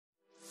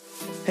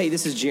Hey,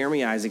 this is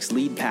Jeremy Isaacs,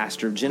 lead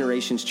pastor of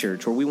Generations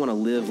Church, where we want to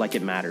live like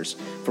it matters.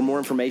 For more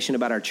information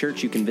about our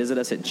church, you can visit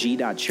us at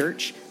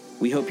g.church.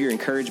 We hope you're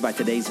encouraged by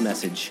today's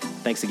message.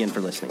 Thanks again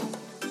for listening.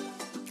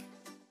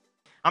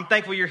 I'm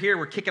thankful you're here.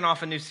 We're kicking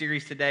off a new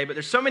series today, but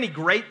there's so many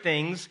great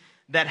things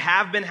that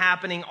have been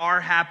happening, are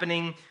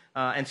happening.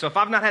 And so if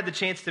I've not had the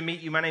chance to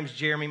meet you, my name's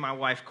Jeremy. My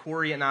wife,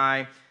 Corey, and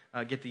I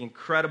get the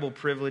incredible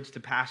privilege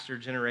to pastor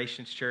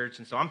Generations Church.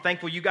 And so I'm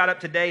thankful you got up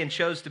today and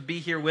chose to be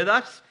here with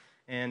us.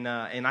 And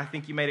I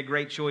think you made a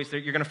great choice.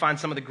 You're going to find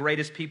some of the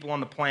greatest people on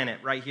the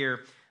planet right here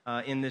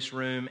in this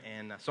room.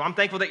 And so I'm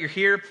thankful that you're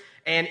here.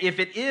 And if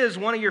it is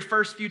one of your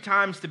first few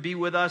times to be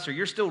with us, or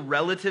you're still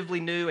relatively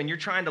new and you're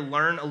trying to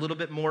learn a little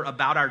bit more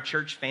about our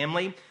church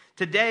family,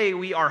 today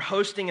we are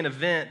hosting an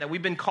event that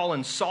we've been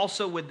calling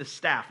Salsa with the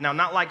Staff. Now,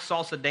 not like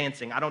salsa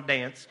dancing. I don't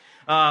dance.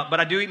 But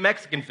I do eat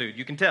Mexican food.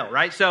 You can tell,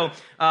 right? So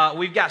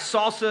we've got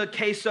salsa,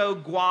 queso,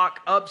 guac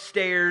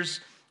upstairs.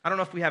 I don't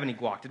know if we have any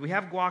guac. Did we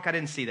have guac? I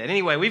didn't see that.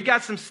 Anyway, we've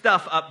got some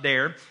stuff up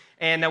there,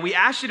 and we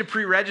asked you to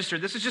pre-register.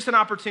 This is just an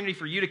opportunity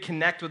for you to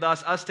connect with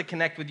us to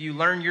connect with you,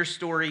 learn your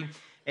story,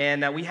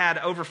 and we had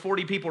over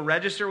 40 people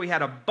register. We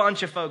had a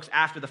bunch of folks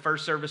after the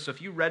first service, so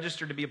if you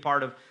registered to be a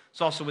part of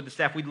Salsa with the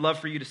Staff, we'd love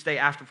for you to stay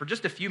after for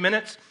just a few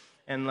minutes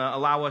and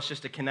allow us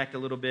just to connect a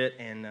little bit,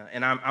 and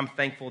I'm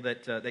thankful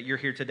that you're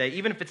here today.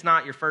 Even if it's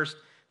not your first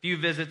few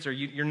visits or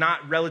you're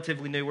not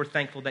relatively new, we're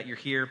thankful that you're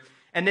here.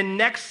 And then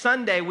next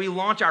Sunday, we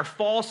launch our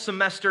fall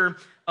semester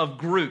of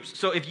groups.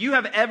 So if you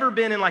have ever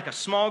been in like a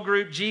small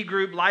group, G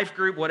group, life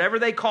group, whatever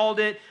they called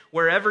it,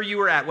 wherever you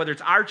were at, whether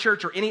it's our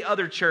church or any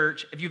other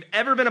church, if you've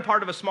ever been a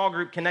part of a small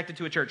group connected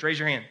to a church, raise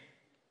your hand.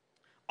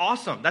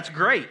 Awesome. That's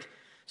great.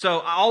 So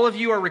all of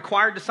you are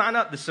required to sign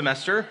up this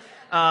semester.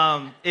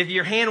 If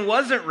your hand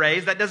wasn't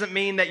raised, that doesn't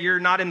mean that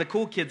you're not in the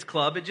Cool Kids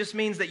Club. It just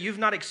means that you've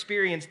not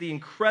experienced the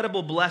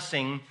incredible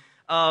blessing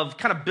of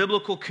kind of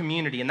biblical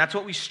community, and that's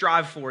what we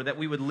strive for, that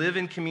we would live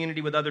in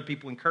community with other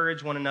people,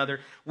 encourage one another.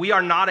 We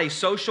are not a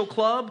social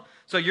club,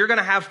 so you're going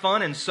to have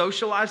fun and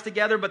socialize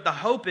together, but the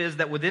hope is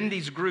that within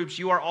these groups,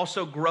 you are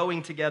also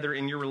growing together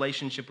in your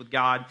relationship with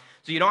God.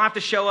 So you don't have to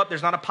show up.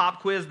 There's not a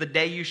pop quiz the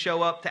day you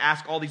show up to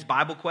ask all these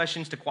Bible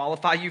questions to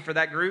qualify you for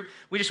that group.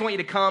 We just want you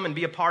to come and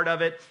be a part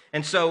of it.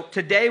 And so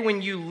today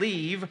when you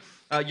leave,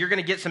 you're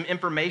going to get some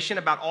information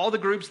about all the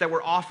groups that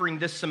we're offering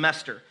this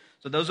semester.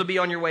 So those will be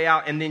on your way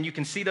out, and then you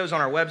can see those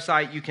on our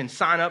website. You can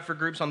sign up for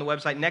groups on the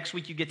website. Next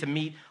week, you get to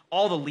meet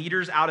all the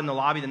leaders out in the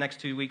lobby the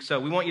next 2 weeks.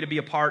 So we want you to be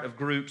a part of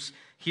groups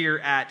here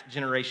at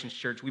Generations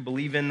Church. We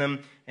believe in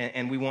them,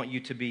 and we want you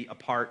to be a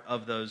part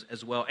of those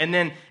as well. And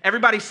then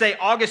everybody say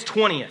August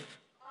 20th.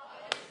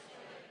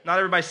 Not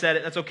everybody said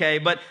it. That's okay.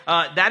 But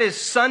that is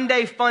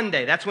Sunday Fun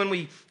Day. That's when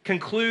we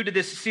conclude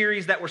this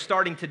series that we're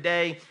starting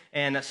today.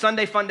 And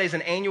Sunday Fun Day is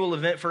an annual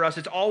event for us.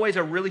 It's always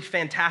a really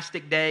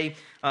fantastic day.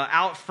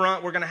 Out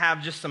front, we're going to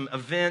have just some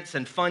events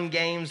and fun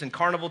games and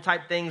carnival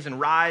type things and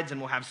rides, and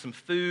we'll have some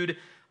food.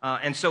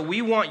 And so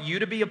we want you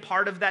to be a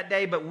part of that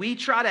day, but we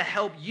try to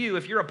help you,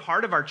 if you're a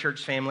part of our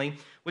church family,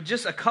 with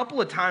just a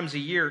couple of times a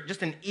year,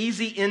 just an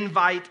easy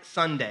invite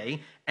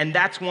Sunday, and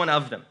that's one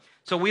of them.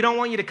 So we don't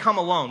want you to come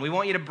alone. We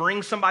want you to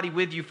bring somebody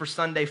with you for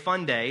Sunday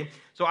Fun Day.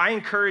 So I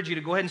encourage you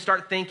to go ahead and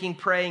start thinking,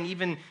 praying,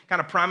 even kind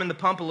of priming the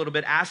pump a little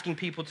bit, asking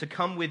people to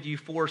come with you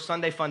for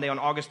Sunday Fun Day on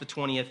August the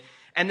 20th.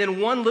 And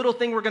then one little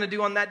thing we're going to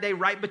do on that day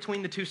right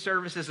between the two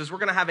services is we're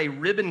going to have a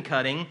ribbon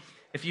cutting.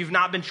 If you've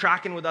not been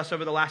tracking with us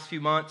over the last few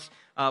months,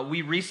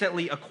 we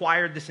recently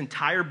acquired this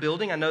entire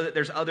building. I know that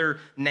there's other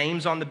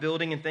names on the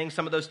building and things.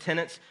 Some of those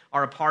tenants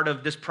are a part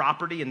of this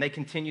property, and they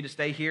continue to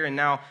stay here. And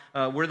now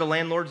we're the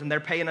landlords, and they're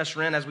paying us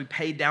rent as we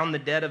pay down the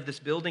debt of this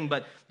building.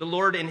 But the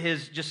Lord, in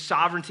His just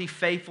sovereignty,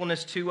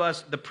 faithfulness to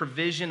us, the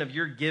provision of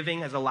your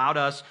giving has allowed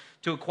us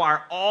to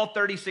acquire all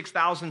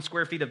 36,000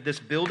 square feet of this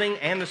building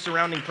and the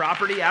surrounding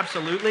property.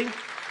 Absolutely.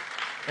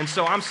 And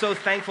so I'm so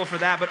thankful for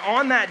that. But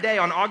on that day,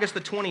 on August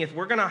the 20th,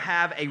 we're going to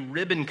have a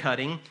ribbon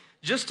cutting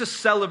just to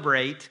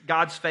celebrate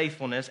God's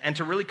faithfulness and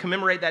to really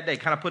commemorate that day,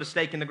 kind of put a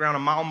stake in the ground, a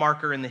mile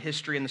marker in the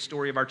history and the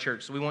story of our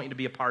church. So we want you to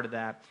be a part of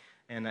that,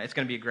 and it's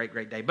going to be a great,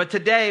 great day. But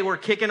today, we're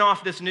kicking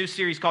off this new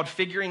series called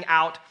Figuring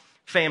Out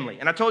Family.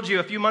 And I told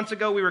you a few months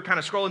ago, we were kind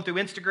of scrolling through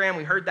Instagram.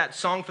 We heard that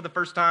song for the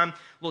first time,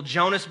 little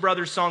Jonas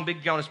Brothers song,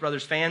 big Jonas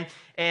Brothers fan,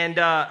 and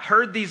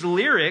heard these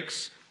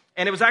lyrics,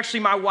 and it was actually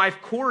my wife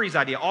Corey's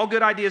idea. All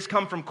good ideas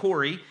come from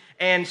Corey.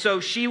 And so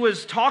she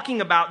was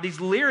talking about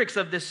these lyrics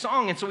of this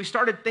song, and so we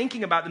started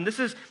thinking about them. This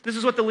is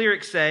what the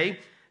lyrics say.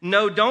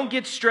 No, don't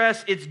get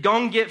stressed. It's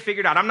gon' get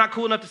figured out. I'm not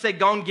cool enough to say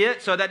gon'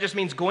 get, so that just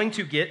means going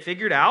to get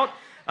figured out.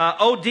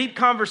 Deep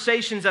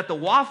conversations at the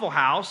Waffle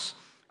House.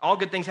 All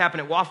good things happen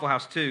at Waffle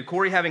House, too.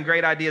 Corey having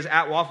great ideas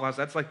at Waffle House.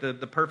 That's like the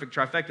perfect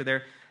trifecta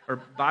there,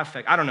 or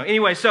bifecta. I don't know.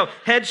 Anyway, so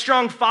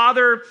headstrong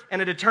father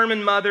and a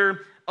determined mother.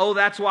 Oh,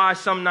 that's why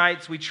some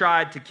nights we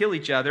tried to kill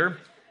each other.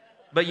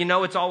 But you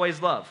know it's always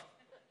love.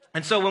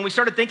 And so when we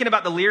started thinking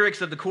about the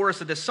lyrics of the chorus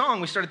of this song,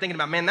 we started thinking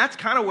about, man, that's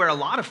kind of where a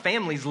lot of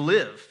families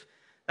live.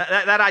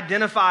 That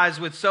identifies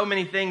with so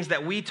many things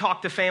that we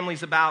talk to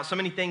families about, so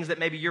many things that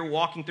maybe you're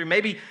walking through.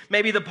 Maybe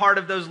the part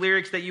of those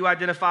lyrics that you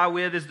identify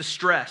with is the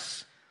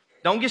stress.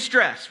 Don't get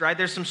stressed, right?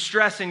 There's some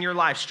stress in your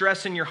life,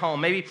 stress in your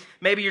home.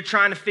 Maybe you're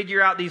trying to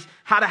figure out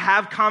how to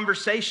have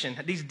conversation,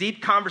 these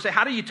deep conversations.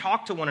 How do you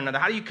talk to one another?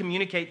 How do you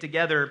communicate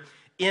together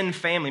in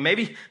family?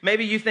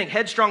 Maybe you think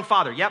headstrong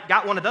father. Yep,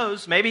 got one of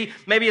those. Maybe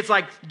it's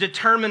like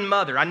determined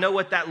mother. I know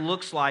what that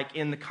looks like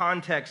in the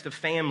context of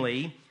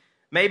family.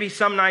 Maybe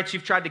some nights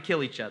you've tried to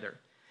kill each other.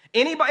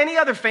 Any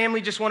other family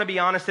just want to be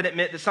honest and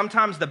admit that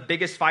sometimes the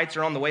biggest fights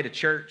are on the way to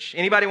church?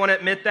 Anybody want to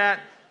admit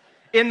that?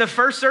 In the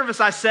first service,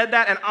 I said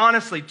that, and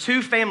honestly,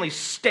 two families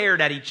stared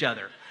at each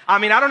other. I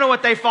mean, I don't know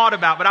what they fought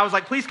about, but I was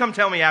like, please come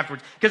tell me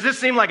afterwards, because this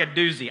seemed like a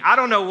doozy. I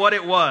don't know what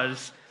it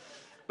was,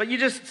 but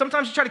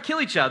sometimes you try to kill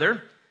each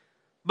other.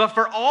 But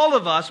for all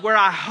of us, where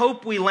I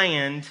hope we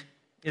land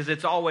is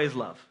it's always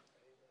love.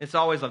 It's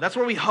always love. That's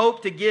where we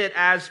hope to get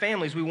as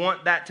families. We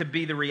want that to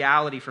be the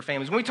reality for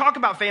families. When we talk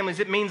about families,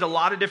 it means a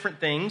lot of different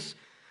things.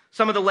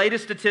 Some of the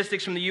latest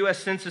statistics from the U.S.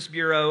 Census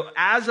Bureau,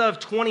 as of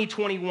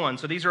 2021,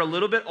 so these are a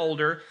little bit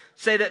older,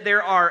 say that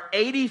there are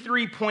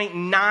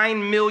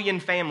 83.9 million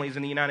families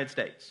in the United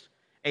States.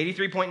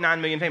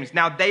 83.9 million families.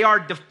 Now, they are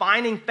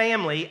defining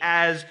family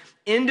as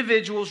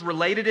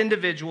related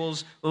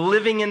individuals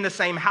living in the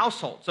same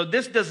household. So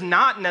this does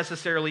not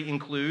necessarily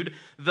include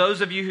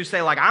those of you who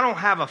say, like, I don't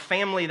have a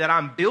family that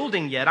I'm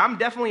building yet. I'm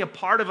definitely a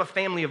part of a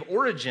family of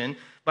origin,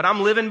 but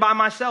I'm living by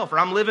myself, or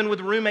I'm living with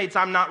roommates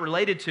I'm not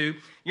related to.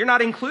 You're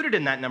not included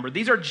in that number.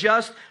 These are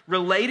just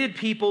related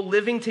people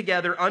living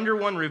together under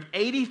one roof.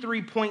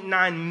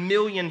 83.9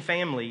 million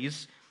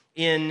families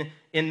in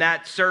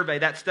that survey,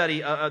 that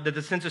study that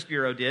the Census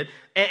Bureau did.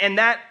 And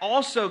that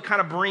also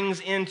kind of brings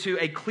into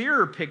a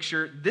clearer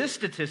picture this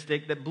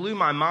statistic that blew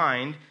my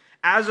mind.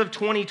 As of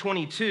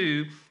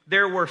 2022,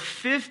 there were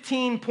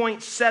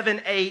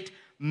 15.78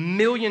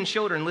 million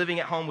children living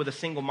at home with a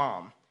single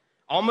mom.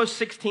 Almost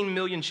 16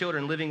 million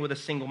children living with a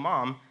single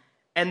mom.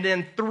 And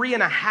then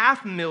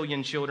 3.5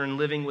 million children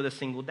living with a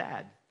single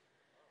dad.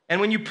 And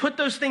when you put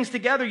those things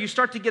together, you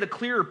start to get a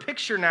clearer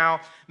picture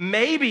now,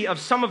 maybe of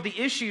some of the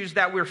issues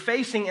that we're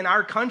facing in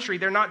our country.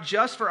 They're not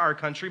just for our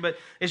country, but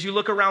as you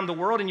look around the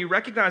world and you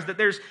recognize that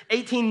there's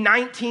 18,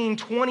 19,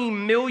 20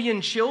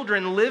 million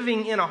children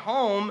living in a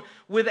home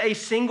with a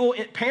single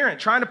parent,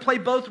 trying to play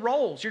both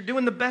roles. You're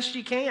doing the best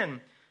you can,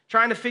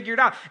 trying to figure it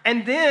out.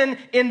 And then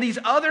in these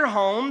other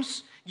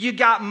homes, you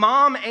got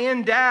mom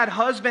and dad,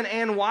 husband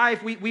and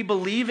wife. We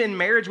believe in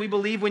marriage. We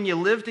believe when you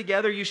live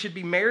together, you should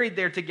be married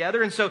there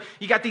together. And so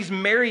you got these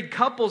married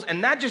couples,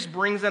 and that just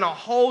brings in a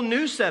whole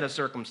new set of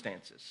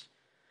circumstances.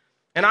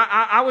 And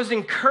I was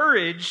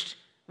encouraged.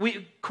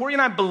 Corey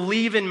and I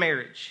believe in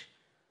marriage.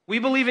 We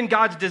believe in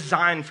God's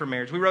design for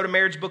marriage. We wrote a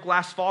marriage book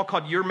last fall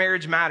called Your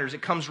Marriage Matters.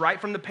 It comes right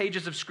from the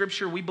pages of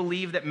Scripture. We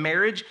believe that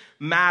marriage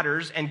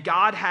matters, and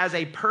God has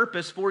a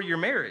purpose for your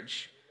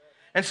marriage.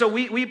 And so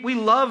we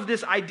love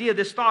this idea,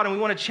 this thought, and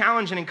we want to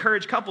challenge and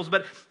encourage couples.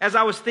 But as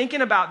I was thinking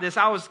about this,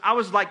 I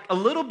was like a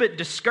little bit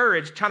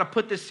discouraged trying to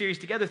put this series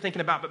together, thinking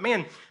about, but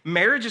man,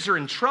 marriages are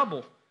in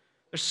trouble.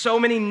 There's so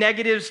many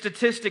negative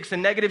statistics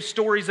and negative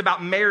stories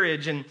about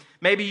marriage, and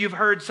maybe you've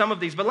heard some of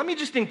these, but let me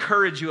just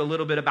encourage you a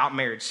little bit about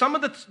marriage. Some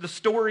of the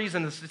stories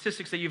and the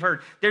statistics that you've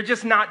heard, they're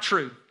just not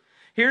true.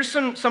 Here's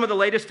some of the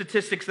latest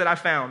statistics that I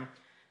found.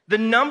 The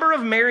number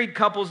of married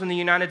couples in the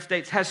United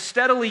States has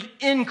steadily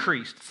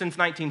increased since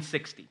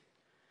 1960.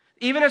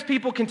 Even as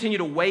people continue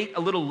to wait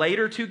a little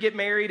later to get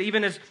married,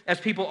 even as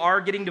people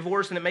are getting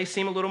divorced and it may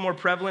seem a little more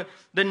prevalent,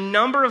 the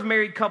number of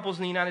married couples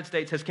in the United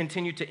States has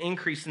continued to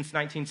increase since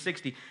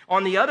 1960.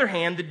 On the other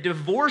hand, the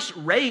divorce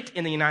rate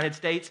in the United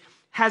States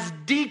has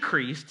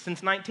decreased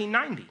since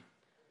 1990.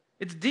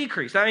 It's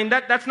decreased. I mean,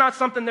 that's not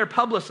something they're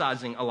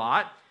publicizing a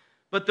lot,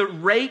 but the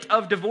rate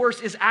of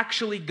divorce is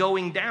actually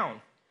going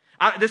down.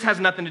 This has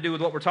nothing to do with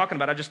what we're talking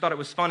about. I just thought it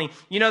was funny.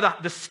 You know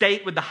the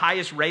state with the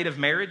highest rate of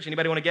marriage?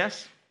 Anybody want to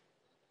guess?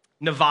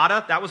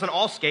 Nevada. That was an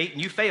all state,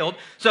 and you failed.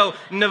 So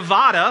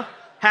Nevada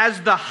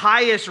has the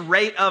highest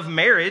rate of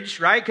marriage,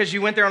 right? Because you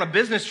went there on a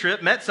business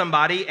trip, met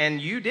somebody, and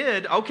you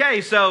did.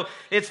 Okay, so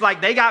it's like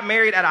they got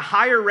married at a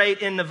higher rate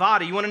in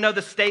Nevada. You want to know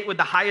the state with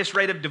the highest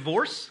rate of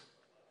divorce?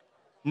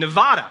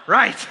 Nevada,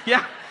 right?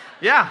 Yeah.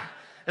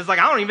 It's like,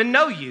 I don't even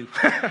know you,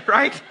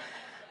 right?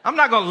 I'm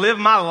not going to live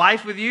my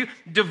life with you.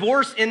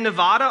 Divorce in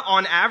Nevada,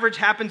 on average,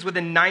 happens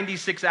within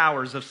 96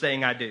 hours of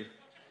saying I do.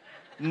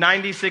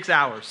 96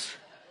 hours.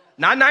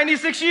 Not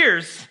 96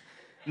 years.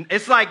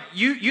 It's like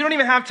you don't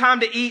even have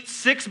time to eat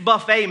 6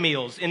 buffet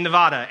meals in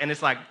Nevada. And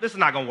it's like, this is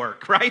not going to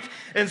work, right?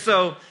 And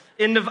so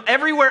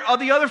everywhere, all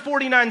the other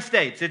 49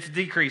 states, it's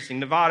decreasing.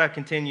 Nevada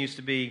continues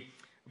to be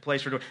a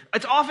place for divorce.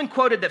 It's often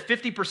quoted that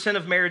 50%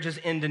 of marriages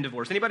end in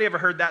divorce. Anybody ever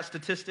heard that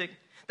statistic?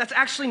 That's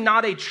actually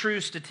not a true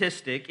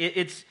statistic.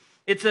 It's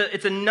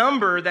a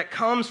number that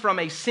comes from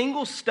a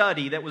single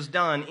study that was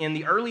done in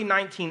the early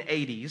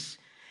 1980s.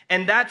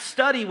 And that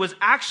study was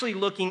actually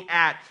looking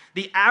at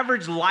the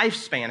average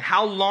lifespan,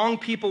 how long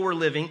people were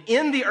living.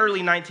 In the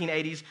early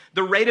 1980s,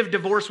 the rate of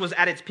divorce was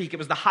at its peak. It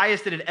was the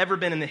highest it had ever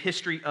been in the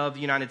history of the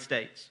United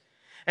States.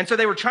 And so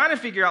they were trying to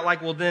figure out,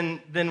 like, well,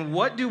 then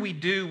what do we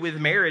do with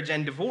marriage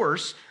and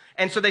divorce?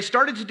 And so they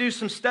started to do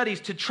some studies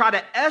to try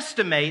to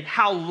estimate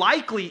how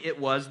likely it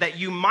was that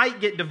you might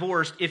get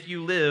divorced if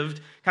you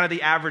lived kind of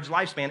the average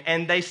lifespan.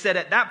 And they said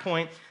at that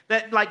point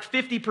that like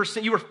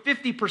 50%, you were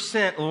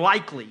 50%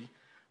 likely.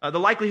 The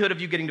likelihood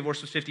of you getting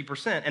divorced was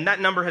 50%. And that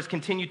number has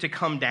continued to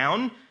come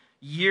down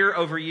year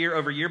over year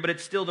over year, but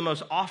it's still the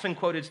most often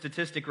quoted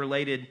statistic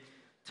related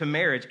to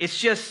marriage. It's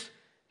just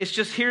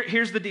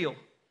here's the deal.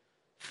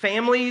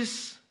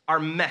 Families are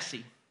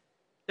messy.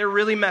 They're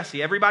really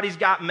messy. Everybody's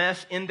got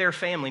mess in their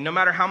family. No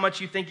matter how much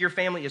you think your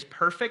family is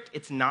perfect,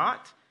 it's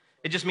not.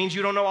 It just means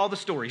you don't know all the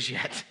stories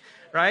yet,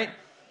 right?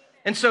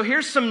 And so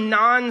here's some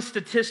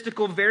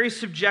non-statistical, very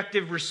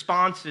subjective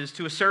responses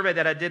to a survey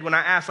that I did when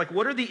I asked, like,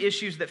 what are the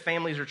issues that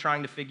families are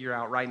trying to figure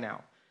out right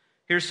now?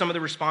 Here's some of the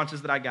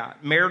responses that I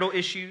got. Marital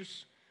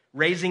issues,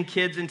 raising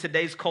kids in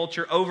today's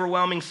culture,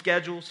 overwhelming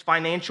schedules,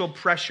 financial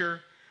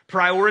pressure,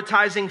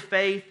 prioritizing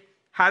faith,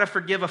 how to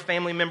forgive a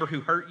family member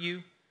who hurt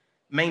you,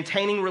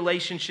 maintaining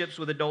relationships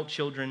with adult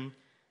children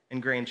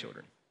and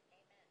grandchildren.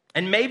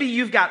 And maybe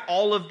you've got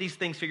all of these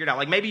things figured out.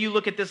 Like maybe you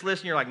look at this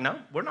list and you're like, no,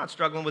 we're not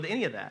struggling with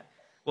any of that.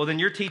 Well, then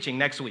you're teaching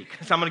next week.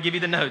 So I'm going to give you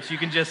the notes. You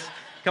can just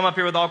come up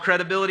here with all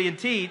credibility and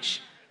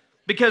teach.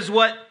 Because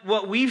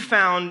what we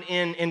found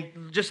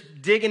in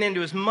just digging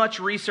into as much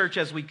research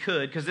as we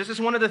could, because this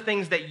is one of the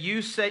things that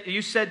you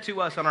said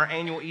to us on our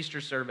annual Easter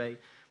survey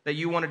that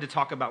you wanted to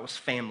talk about was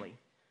family.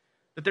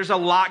 That there's a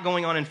lot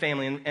going on in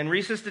family. And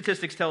recent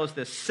statistics tell us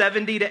this.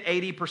 70 to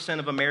 80%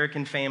 of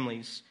American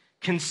families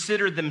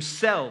consider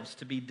themselves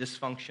to be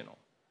dysfunctional.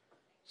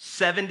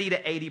 70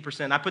 to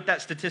 80%. I put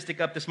that statistic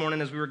up this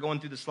morning as we were going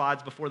through the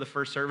slides before the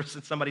first service,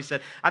 and somebody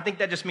said, I think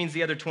that just means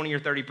the other 20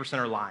 or 30%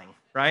 are lying,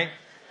 right?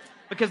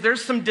 Because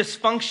there's some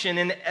dysfunction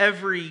in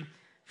every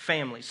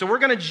family. So we're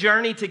going to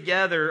journey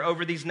together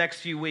over these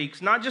next few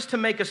weeks, not just to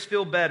make us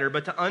feel better,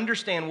 but to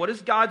understand what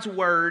does God's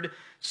word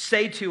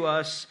say to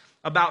us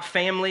about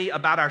family,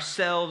 about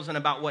ourselves, and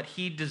about what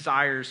he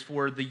desires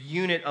for the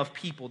unit of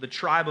people, the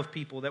tribe of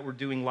people that we're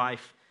doing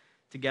life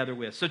together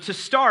with. So to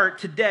start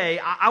today,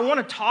 I want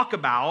to talk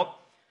about,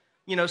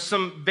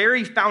 some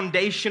very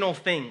foundational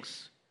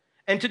things.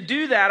 And to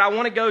do that, I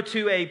want to go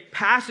to a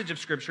passage of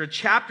Scripture, a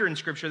chapter in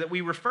Scripture that we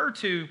refer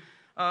to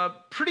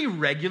pretty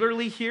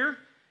regularly here.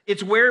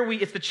 It's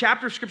the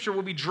chapter of Scripture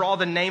where we draw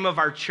the name of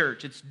our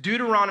church. It's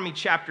Deuteronomy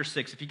chapter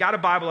 6. If you got a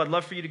Bible, I'd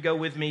love for you to go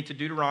with me to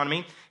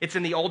Deuteronomy. It's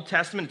in the Old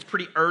Testament. It's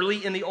pretty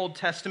early in the Old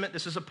Testament.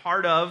 This is a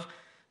part of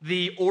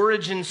the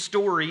origin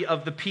story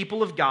of the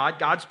people of God.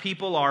 God's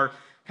people are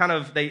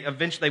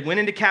they went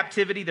into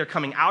captivity, they're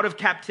coming out of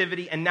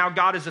captivity, and now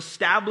God is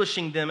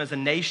establishing them as a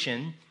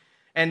nation.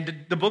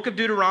 And the book of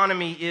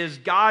Deuteronomy is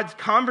God's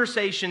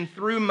conversation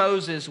through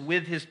Moses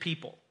with his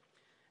people.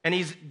 And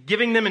he's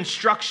giving them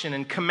instruction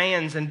and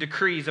commands and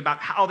decrees about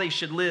how they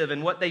should live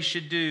and what they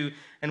should do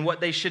and what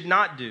they should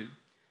not do.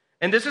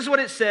 And this is what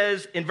it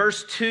says in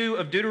verse 2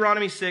 of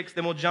Deuteronomy 6,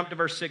 then we'll jump to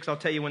verse 6, I'll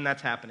tell you when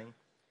that's happening.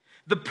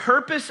 The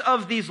purpose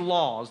of these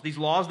laws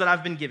that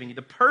I've been giving you,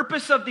 the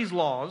purpose of these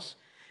laws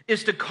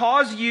is to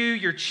cause you,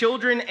 your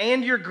children,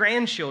 and your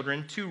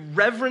grandchildren to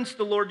reverence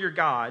the Lord your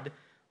God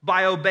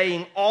by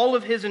obeying all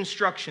of his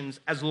instructions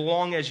as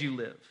long as you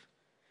live.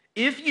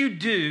 If you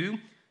do,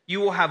 you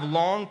will have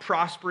long,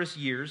 prosperous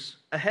years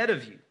ahead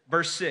of you.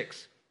 Verse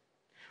 6,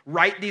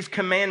 write these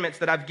commandments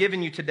that I've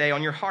given you today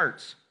on your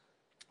hearts.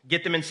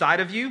 Get them inside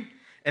of you,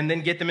 and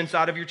then get them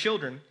inside of your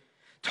children.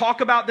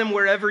 Talk about them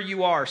wherever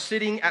you are,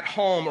 sitting at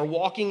home or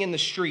walking in the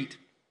street.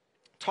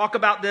 Talk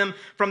about them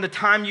from the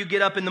time you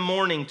get up in the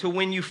morning to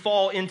when you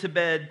fall into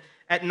bed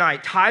at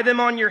night. Tie them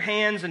on your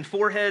hands and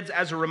foreheads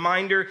as a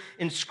reminder.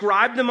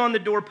 Inscribe them on the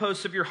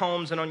doorposts of your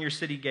homes and on your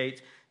city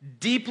gates.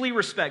 Deeply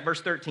respect,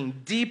 verse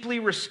 13, deeply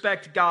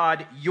respect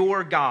God,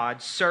 your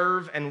God.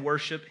 Serve and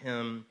worship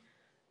him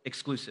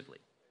exclusively.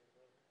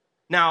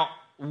 Now,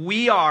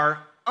 we are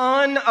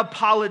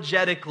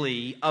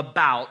unapologetically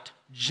about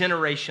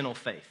generational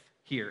faith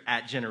here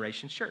at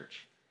Generation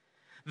Church.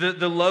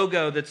 The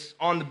logo that's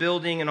on the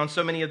building and on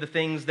so many of the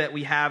things that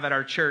we have at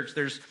our church,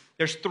 there's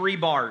 3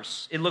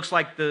 bars. It looks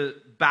like the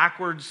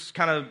backwards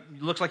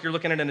looks like you're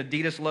looking at an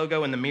Adidas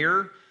logo in the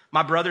mirror.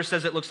 My brother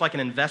says it looks like an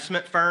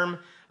investment firm,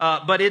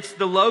 but it's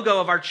the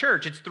logo of our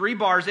church. It's 3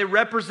 bars. It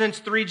represents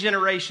 3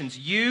 generations,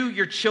 you,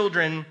 your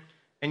children,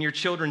 and your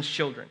children's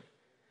children.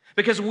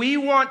 Because we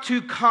want to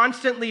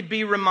constantly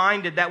be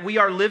reminded that we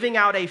are living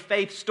out a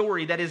faith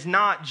story that is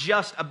not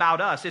just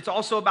about us. It's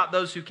also about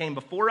those who came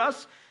before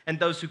us and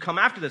those who come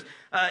after this.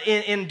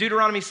 In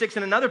Deuteronomy 6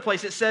 and another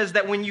place, it says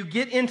that when you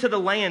get into the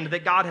land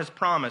that God has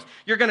promised,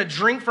 you're going to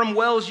drink from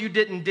wells you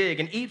didn't dig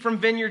and eat from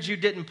vineyards you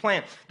didn't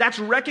plant. That's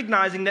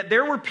recognizing that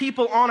there were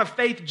people on a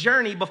faith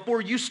journey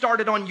before you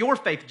started on your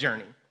faith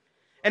journey.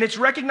 And it's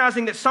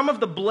recognizing that some of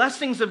the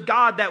blessings of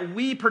God that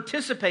we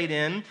participate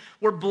in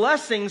were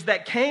blessings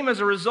that came as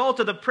a result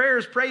of the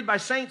prayers prayed by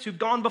saints who've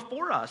gone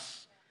before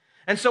us.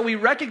 And so we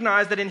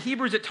recognize that in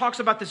Hebrews it talks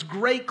about this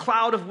great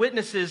cloud of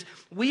witnesses.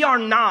 We are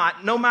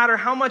not, no matter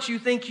how much you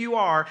think you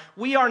are,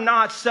 we are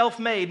not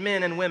self-made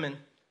men and women.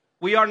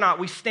 We are not.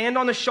 We stand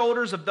on the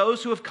shoulders of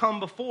those who have come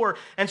before.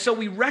 And so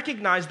we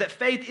recognize that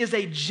faith is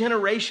a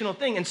generational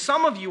thing. And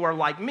some of you are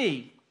like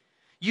me.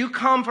 You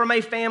come from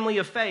a family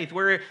of faith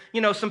where,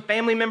 some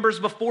family members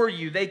before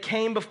you, they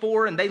came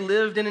before and they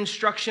lived in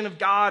instruction of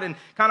God and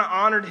kind of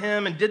honored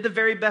him and did the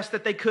very best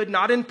that they could,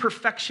 not in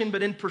perfection,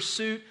 but in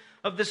pursuit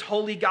of this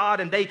holy God.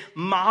 And they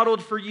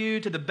modeled for you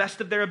to the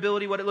best of their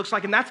ability what it looks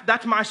like. And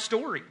that's my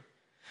story.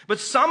 But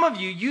some of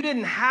you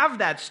didn't have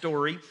that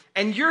story,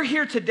 and you're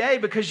here today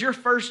because you're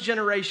first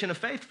generation of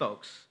faith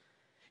folks.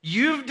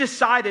 You've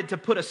decided to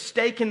put a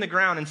stake in the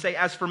ground and say,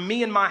 as for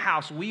me and my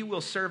house, we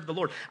will serve the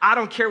Lord. I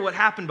don't care what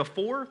happened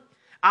before.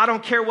 I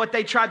don't care what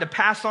they tried to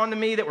pass on to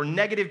me that were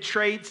negative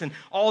traits and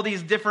all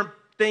these different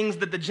things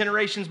that the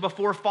generations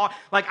before fought.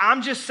 Like,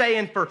 I'm just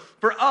saying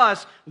for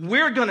us,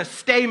 we're going to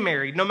stay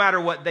married no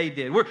matter what they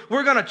did. We're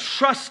going to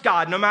trust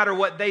God no matter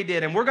what they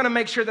did. And we're going to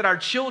make sure that our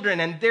children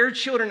and their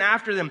children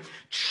after them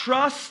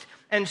trust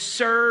and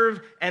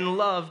serve and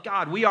love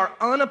God. We are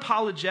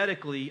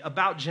unapologetically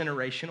about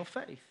generational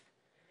faith.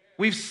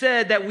 We've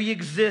said that we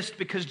exist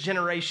because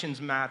generations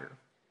matter.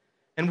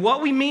 And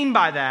what we mean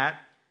by that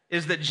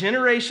is that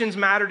generations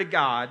matter to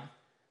God,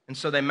 and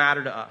so they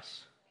matter to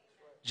us.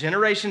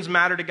 Generations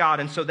matter to God,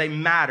 and so they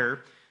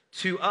matter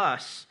to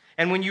us.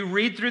 And when you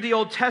read through the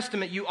Old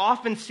Testament, you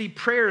often see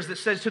prayers that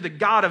says to the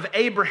God of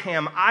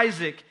Abraham,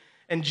 Isaac,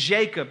 and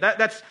Jacob.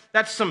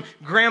 That's some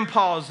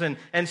grandpas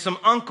and some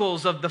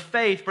uncles of the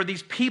faith for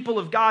these people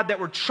of God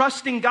that were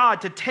trusting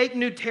God to take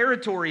new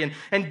territory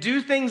and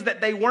do things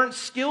that they weren't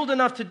skilled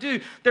enough to do.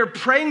 They're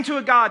praying to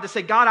a God to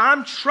say, God,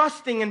 I'm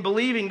trusting and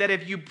believing that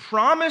if you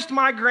promised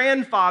my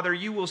grandfather,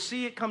 you will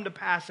see it come to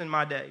pass in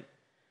my day.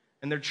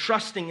 And they're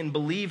trusting and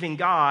believing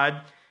God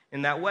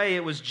in that way.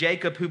 It was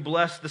Jacob who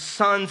blessed the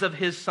sons of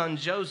his son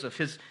Joseph,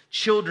 his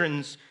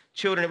children's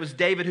children. It was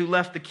David who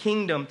left the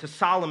kingdom to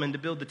Solomon to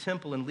build the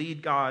temple and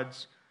lead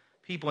God's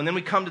people. And then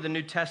we come to the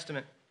New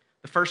Testament.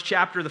 The first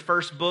chapter, the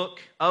first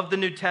book of the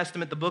New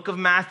Testament, the book of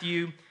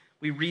Matthew,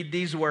 we read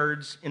these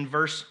words in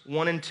verse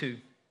 1 and 2.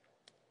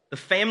 The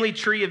family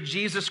tree of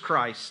Jesus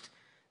Christ,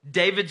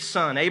 David's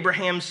son,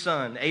 Abraham's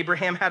son.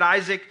 Abraham had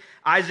Isaac,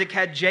 Isaac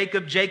had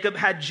Jacob, Jacob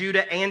had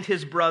Judah and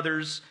his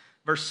brothers.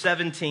 Verse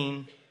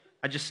 17,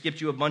 I just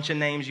skipped you a bunch of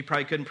names you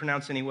probably couldn't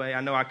pronounce anyway.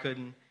 I know I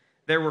couldn't.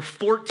 There were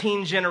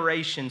 14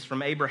 generations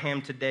from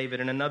Abraham to David,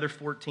 and another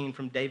 14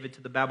 from David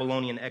to the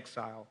Babylonian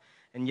exile,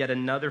 and yet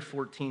another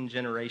 14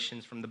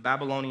 generations from the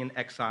Babylonian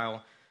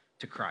exile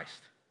to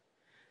Christ.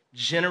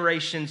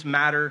 Generations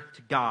matter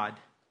to God,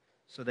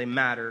 so they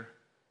matter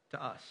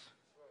to us.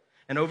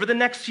 And over the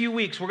next few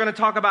weeks, we're going to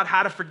talk about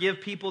how to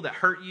forgive people that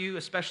hurt you,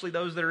 especially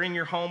those that are in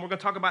your home. We're going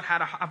to talk about how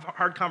to have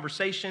hard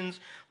conversations.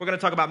 We're going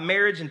to talk about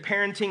marriage and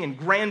parenting and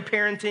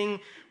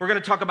grandparenting. We're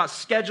going to talk about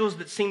schedules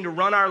that seem to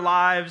run our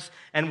lives.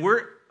 And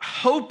we're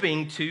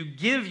hoping to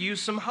give you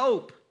some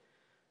hope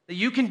that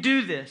you can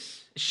do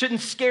this. It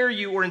shouldn't scare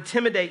you or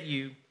intimidate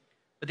you,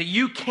 but that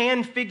you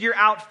can figure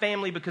out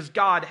family because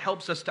God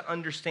helps us to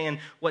understand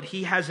what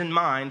He has in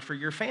mind for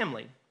your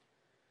family.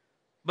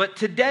 But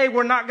today,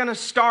 we're not going to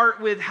start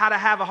with how to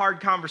have a hard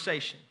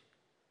conversation.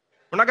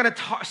 We're not going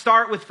to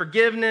start with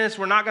forgiveness.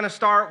 We're not going to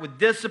start with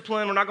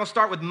discipline. We're not going to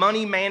start with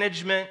money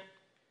management.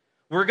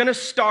 We're going to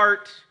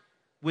start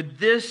with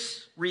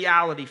this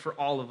reality for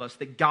all of us,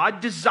 that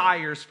God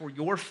desires for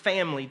your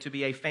family to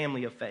be a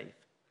family of faith.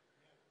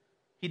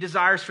 He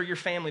desires for your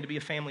family to be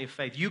a family of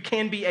faith. You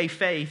can be a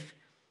faith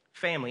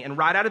family. And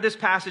right out of this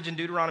passage in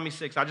Deuteronomy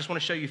 6, I just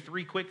want to show you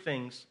three quick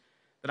things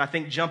that I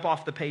think jump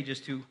off the pages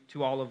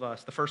to all of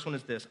us. The first one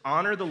is this: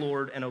 honor the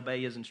Lord and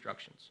obey His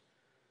instructions.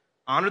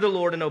 Honor the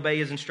Lord and obey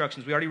His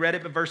instructions. We already read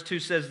it, but verse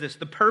 2 says this: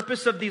 the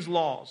purpose of these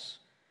laws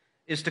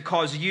is to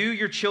cause you,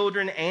 your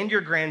children, and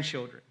your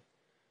grandchildren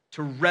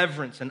to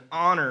reverence and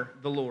honor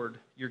the Lord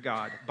your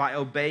God by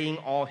obeying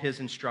all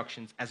His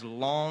instructions as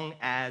long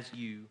as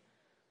you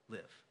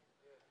live.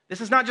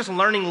 This is not just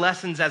learning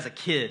lessons as a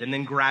kid and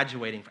then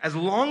graduating. As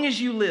long as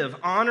you live,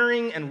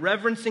 honoring and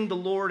reverencing the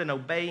Lord and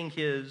obeying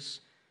His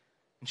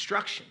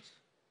instructions.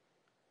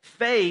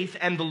 Faith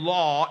and the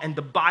law and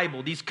the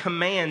Bible, these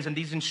commands and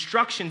these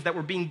instructions that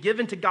were being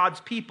given to God's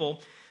people,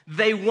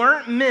 they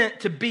weren't meant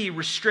to be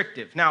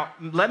restrictive. Now,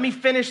 let me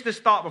finish this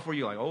thought before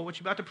you're like, oh, what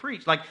you about to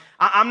preach? Like,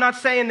 I'm not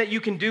saying that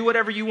you can do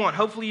whatever you want.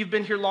 Hopefully you've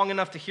been here long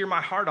enough to hear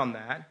my heart on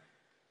that.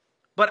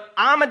 But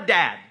I'm a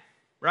dad,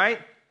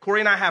 right? Corey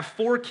and I have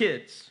 4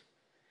 kids.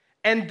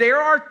 And there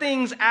are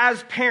things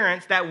as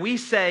parents that we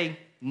say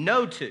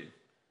no to.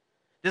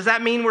 Does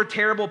that mean we're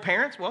terrible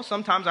parents? Well,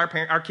 sometimes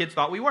our kids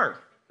thought we were,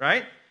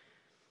 right?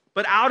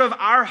 But out of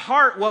our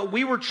heart, what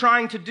we were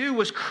trying to do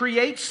was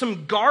create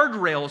some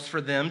guardrails for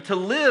them to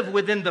live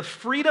within the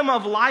freedom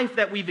of life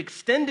that we've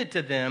extended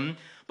to them,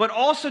 but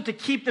also to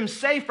keep them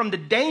safe from the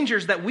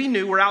dangers that we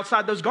knew were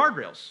outside those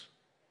guardrails.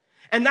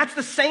 And that's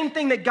the same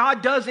thing that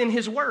God does in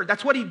his word.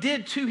 That's what he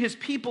did to his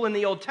people in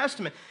the Old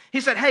Testament. He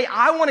said, hey,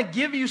 I want to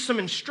give you some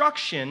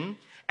instruction,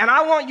 and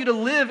I want you to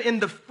live in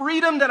the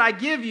freedom that I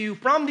give you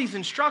from these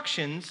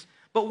instructions.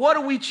 But what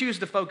do we choose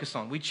to focus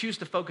on? We choose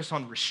to focus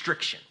on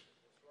restriction.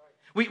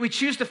 We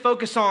choose to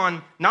focus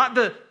on not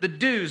the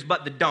do's,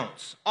 but the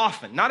don'ts.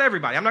 Often, not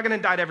everybody. I'm not going to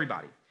indict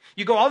everybody.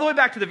 You go all the way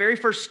back to the very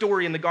first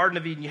story in the Garden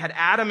of Eden. You had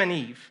Adam and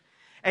Eve.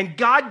 And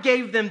God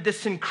gave them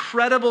this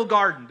incredible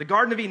garden, the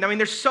Garden of Eden. I mean,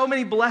 there's so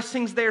many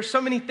blessings there,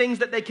 so many things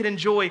that they could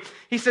enjoy.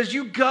 He says,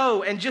 you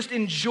go and just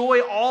enjoy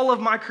all of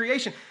my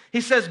creation.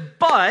 He says,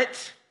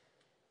 but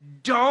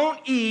don't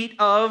eat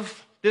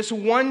of this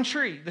one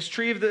tree, this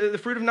tree of the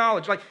fruit of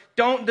knowledge. Like,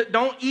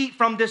 don't eat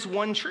from this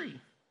one tree.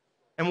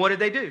 And what did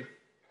they do?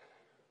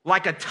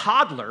 Like a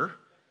toddler,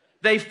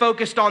 they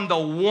focused on the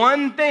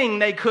one thing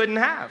they couldn't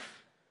have.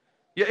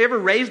 You ever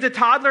raised a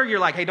toddler? You're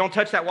like, hey, don't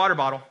touch that water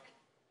bottle.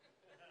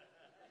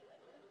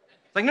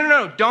 It's like,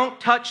 no, don't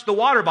touch the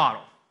water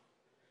bottle.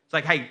 It's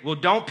like, hey, well,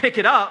 don't pick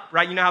it up,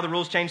 right? You know how the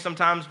rules change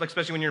sometimes,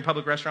 especially when you're in a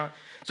public restaurant.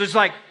 So it's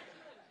like,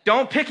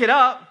 don't pick it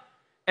up,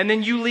 and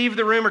then you leave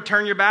the room or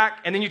turn your back,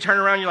 and then you turn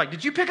around and you're like,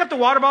 did you pick up the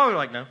water bottle? You're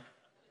like, no.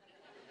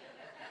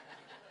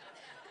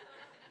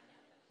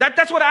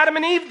 That's what Adam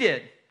and Eve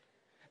did.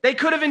 They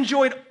could have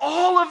enjoyed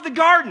all of the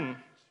garden,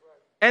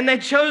 and they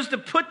chose to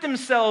put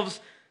themselves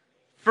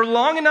for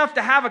long enough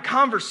to have a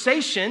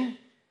conversation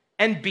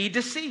and be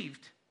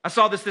deceived. I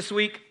saw this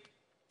week.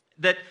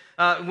 That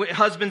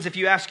husbands, if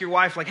you ask your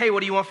wife, like, hey, what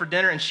do you want for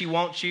dinner? And she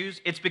won't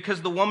choose, it's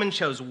because the woman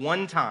chose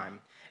one time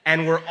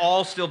and we're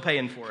all still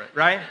paying for it,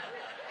 right?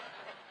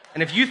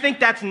 And if you think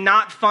that's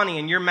not funny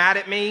and you're mad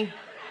at me,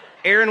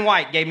 Aaron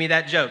White gave me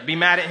that joke. Be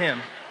mad at him.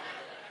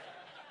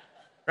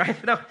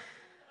 Right? No.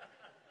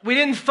 We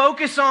didn't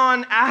focus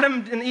on,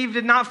 Adam and Eve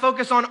did not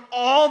focus on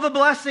all the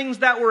blessings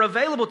that were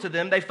available to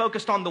them. They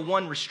focused on the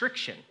one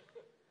restriction.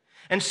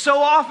 And so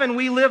often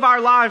we live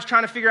our lives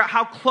trying to figure out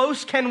how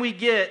close can we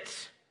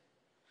get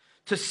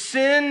to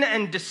sin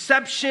and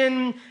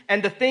deception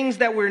and the things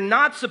that we're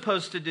not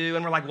supposed to do.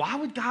 And we're like, why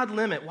would God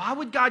limit? Why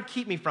would God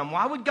keep me from?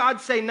 Why would God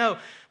say no?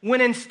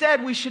 When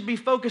instead we should be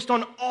focused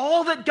on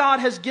all that God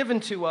has given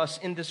to us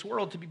in this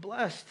world to be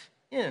blessed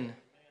in.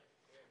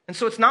 And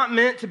so it's not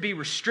meant to be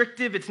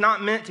restrictive. It's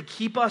not meant to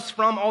keep us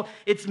from all.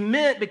 It's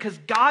meant because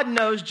God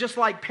knows, just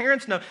like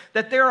parents know,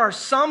 that there are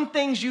some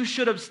things you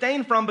should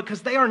abstain from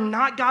because they are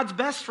not God's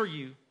best for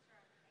you.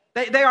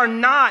 They are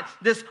not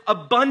this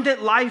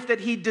abundant life that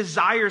he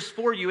desires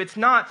for you. It's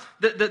not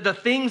the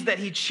things that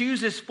he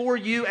chooses for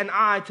you and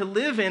I to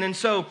live in. And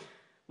so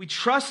we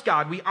trust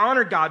God, we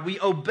honor God, we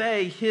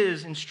obey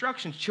his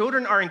instructions.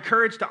 Children are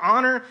encouraged to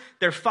honor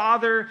their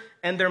father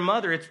and their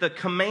mother. It's the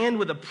command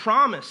with a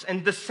promise.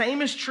 And the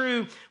same is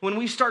true when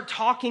we start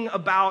talking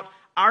about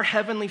our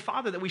Heavenly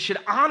Father, that we should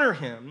honor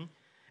him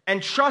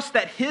and trust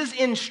that his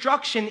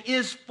instruction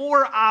is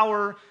for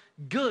our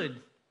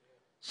good.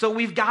 So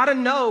we've got to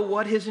know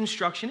what his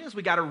instruction is.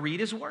 We got to read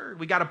his word.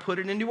 We got to put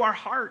it into our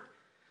heart.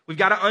 We've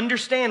got to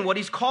understand what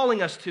he's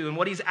calling us to and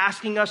what he's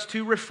asking us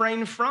to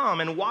refrain from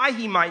and why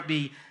he might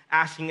be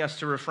asking us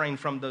to refrain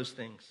from those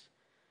things.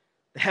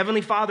 The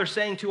Heavenly Father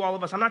saying to all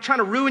of us, I'm not trying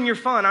to ruin your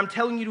fun. I'm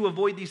telling you to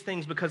avoid these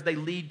things because they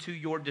lead to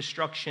your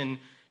destruction.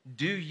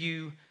 Do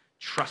you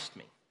trust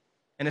me?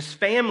 And as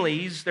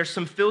families, there's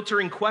some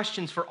filtering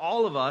questions for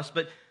all of us,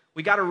 but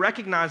we got to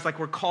recognize like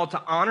we're called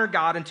to honor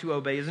God and to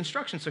obey his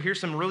instructions. So here's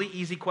some really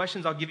easy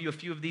questions. I'll give you a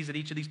few of these at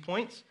each of these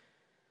points.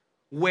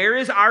 Where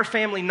is our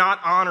family not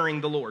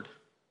honoring the Lord?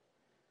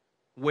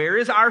 Where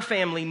is our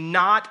family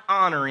not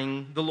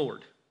honoring the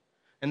Lord?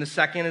 And the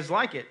second is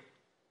like it.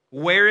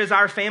 Where is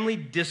our family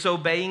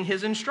disobeying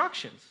his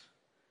instructions?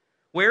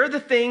 Where are the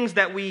things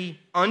that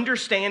we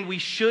understand we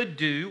should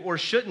do or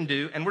shouldn't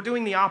do, and we're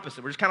doing the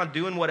opposite? We're just kind of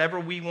doing whatever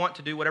we want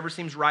to do, whatever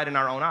seems right in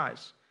our own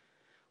eyes.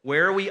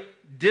 Where are we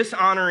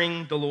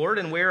dishonoring the Lord,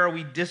 and where are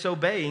we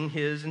disobeying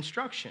his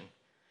instruction?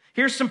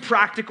 Here's some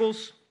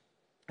practicals.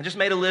 I just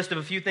made a list of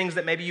a few things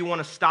that maybe you want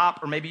to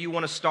stop or maybe you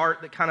want to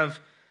start that kind of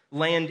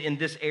land in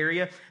this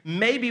area.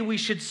 Maybe we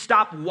should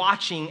stop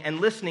watching and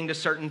listening to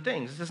certain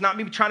things. This is not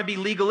me trying to be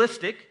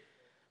legalistic,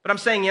 but I'm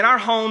saying in our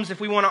homes, if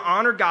we want to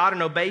honor God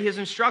and obey his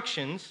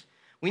instructions,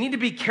 we need to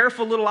be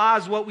careful little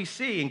eyes what we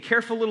see and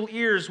careful little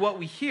ears what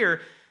we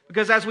hear.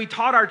 Because as we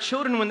taught our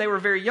children when they were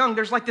very young,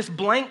 there's like this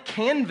blank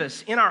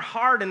canvas in our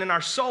heart and in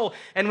our soul.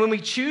 And when we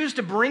choose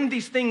to bring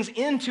these things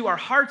into our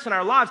hearts and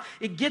our lives,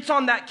 it gets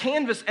on that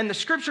canvas. And the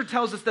scripture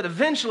tells us that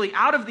eventually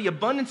out of the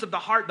abundance of the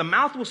heart, the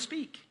mouth will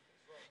speak.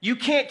 You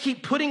can't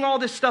keep putting all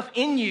this stuff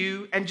in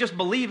you and just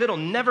believe it'll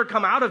never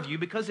come out of you,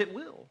 because it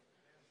will.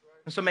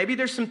 And so maybe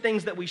there's some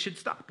things that we should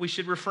stop. We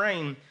should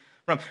refrain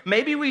from.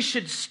 Maybe we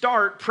should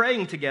start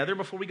praying together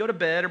before we go to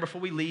bed or before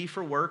we leave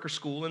for work or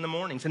school in the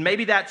mornings. And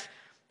maybe that's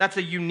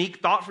a unique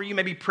thought for you.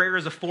 Maybe prayer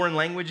is a foreign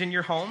language in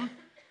your home.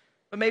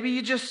 But maybe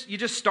you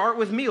just start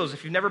with meals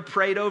if you've never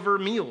prayed over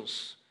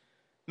meals.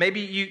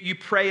 Maybe you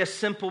pray a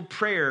simple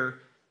prayer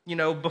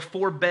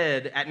before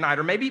bed at night.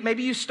 Or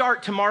maybe you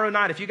start tomorrow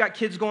night. If you got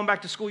kids going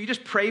back to school, you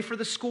just pray for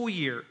the school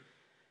year.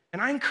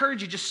 And I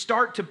encourage you, just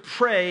start to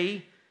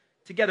pray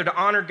together to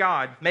honor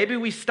God. Maybe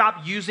we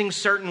stop using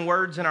certain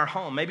words in our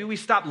home. Maybe we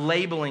stop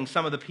labeling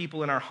some of the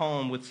people in our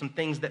home with some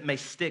things that may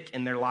stick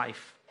in their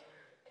life.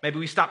 Maybe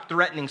we stop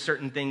threatening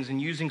certain things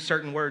and using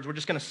certain words. We're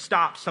just going to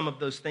stop some of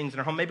those things in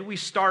our home. Maybe we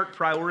start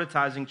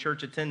prioritizing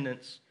church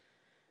attendance.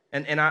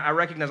 And I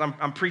recognize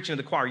I'm preaching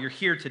to the choir. You're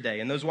here today.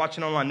 And those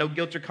watching online, no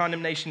guilt or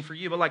condemnation for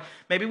you. But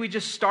maybe we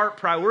just start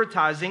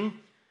prioritizing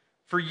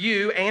for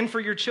you and for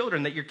your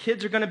children, that your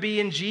kids are going to be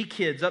in G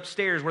Kids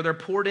upstairs where they're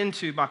poured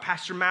into by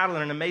Pastor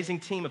Madeline, an amazing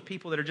team of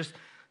people that are just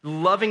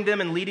loving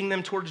them and leading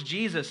them towards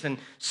Jesus. And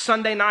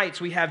Sunday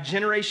nights, we have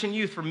Generation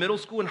Youth for middle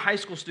school and high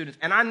school students.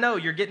 And I know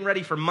you're getting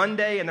ready for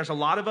Monday, and there's a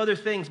lot of other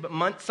things, but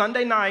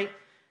Sunday night,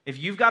 if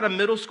you've got a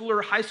middle schooler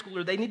or high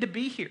schooler, they need to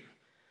be here.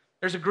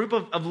 There's a group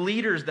of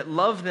leaders that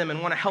love them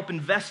and want to help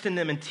invest in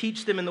them and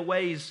teach them in the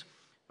ways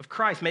of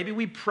Christ. Maybe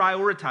we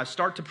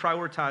start to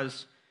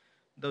prioritize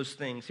those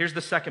things. Here's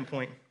the second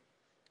point.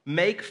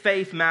 Make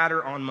faith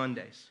matter on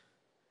Mondays.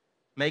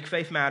 Make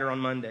faith matter on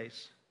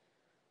Mondays.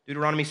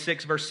 Deuteronomy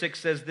 6, verse 6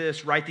 says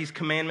this, write these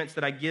commandments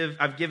that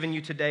I've given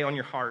you today on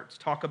your hearts.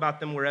 Talk about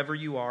them wherever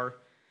you are.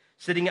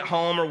 Sitting at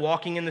home or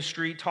walking in the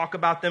street, talk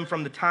about them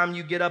from the time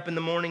you get up in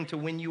the morning to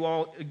when you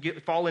all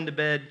fall into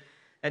bed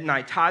at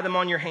night. Tie them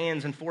on your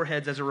hands and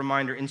foreheads as a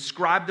reminder.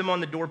 Inscribe them on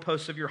the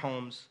doorposts of your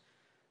homes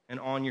and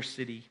on your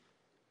city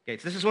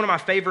gates. This is one of my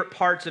favorite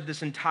parts of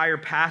this entire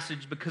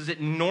passage because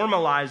it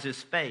normalizes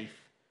faith.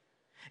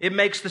 It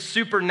makes the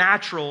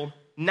supernatural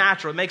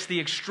natural. It makes the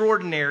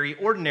extraordinary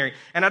ordinary.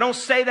 And I don't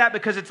say that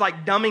because it's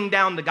like dumbing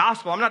down the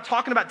gospel. I'm not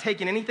talking about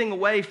taking anything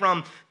away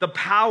from the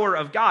power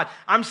of God.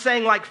 I'm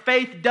saying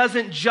faith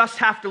doesn't just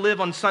have to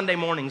live on Sunday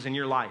mornings in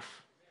your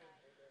life.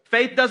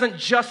 Faith doesn't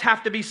just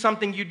have to be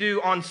something you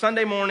do on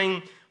Sunday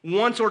morning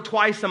once or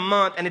twice a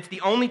month, and it's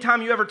the only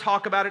time you ever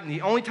talk about it and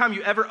the only time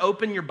you ever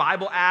open your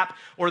Bible app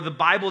or the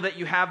Bible that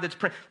you have that's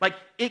printed.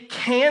 It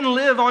can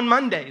live on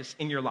Mondays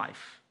in your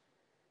life.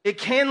 It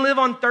can live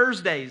on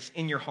Thursdays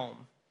in your home.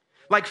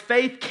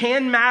 Faith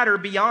can matter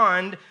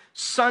beyond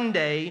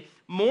Sunday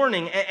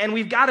morning, and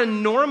we've got to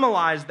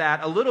normalize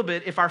that a little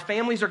bit if our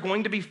families are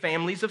going to be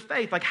families of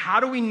faith. How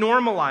do we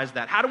normalize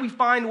that? How do we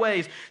find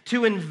ways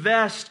to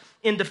invest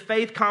into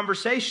faith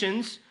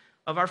conversations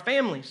of our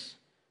families?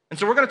 And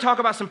so we're going to talk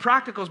about some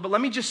practicals, but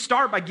let me just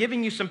start by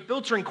giving you some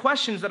filtering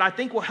questions that I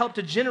think will help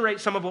to generate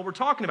some of what we're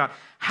talking about.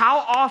 How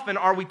often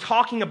are we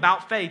talking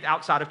about faith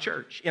outside of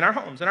church, in our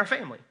homes, in our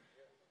family?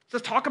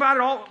 Let's talk about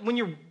it all when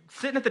you're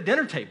sitting at the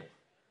dinner table.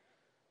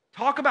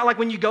 Talk about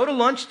when you go to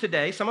lunch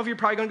today. Some of you are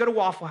probably going to go to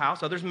Waffle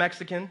House, others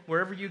Mexican,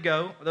 wherever you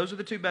go. Those are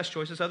the two best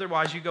choices.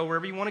 Otherwise, you go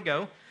wherever you want to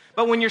go.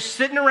 But when you're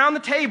sitting around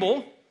the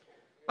table,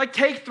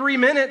 take 3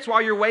 minutes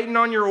while you're waiting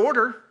on your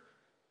order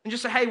and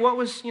just say, hey, what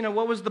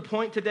was the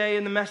point today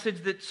in the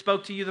message that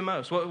spoke to you the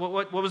most?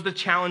 What was the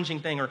challenging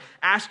thing? Or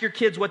ask your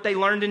kids what they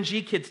learned in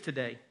G Kids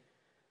today.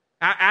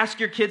 Ask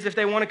your kids if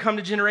they want to come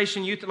to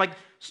Generation Youth.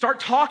 Start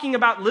talking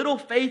about little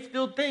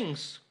faith-filled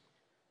things.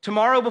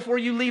 Tomorrow before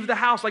you leave the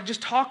house,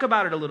 just talk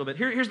about it a little bit.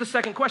 Here's the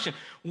second question.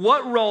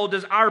 What role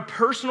does our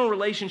personal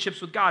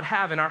relationships with God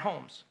have in our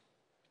homes?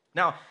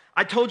 Now,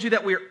 I told you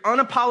that we're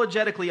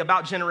unapologetically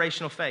about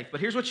generational faith, but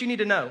here's what you need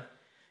to know.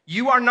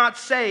 You are not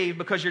saved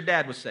because your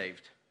dad was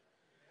saved.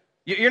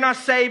 You're not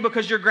saved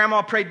because your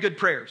grandma prayed good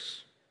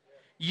prayers.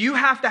 You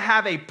have to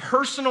have a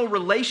personal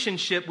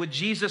relationship with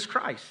Jesus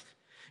Christ.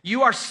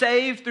 You are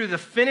saved through the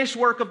finished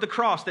work of the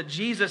cross that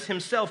Jesus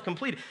himself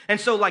completed. And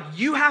so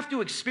you have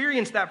to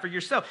experience that for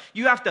yourself.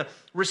 You have to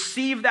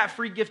receive that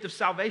free gift of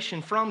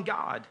salvation from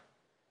God.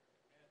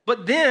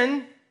 But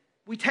then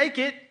we take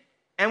it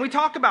and we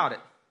talk about it.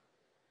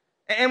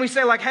 And we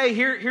say hey,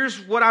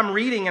 here's what I'm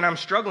reading and I'm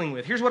struggling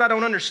with. Here's what I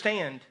don't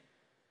understand.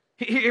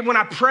 When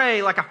I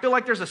pray, I feel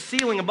like there's a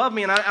ceiling above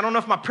me and I don't know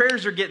if my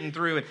prayers are getting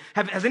through.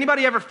 And has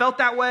anybody ever felt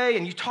that way?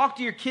 And you talk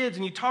to your kids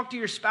and you talk to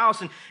your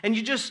spouse and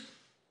you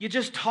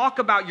just talk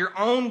about your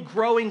own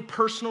growing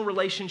personal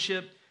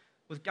relationship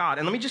with God.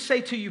 And let me just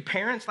say to you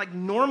parents,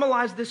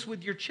 normalize this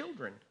with your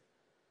children.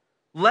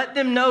 Let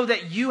them know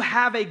that you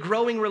have a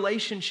growing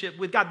relationship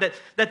with God,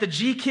 that the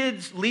G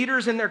Kids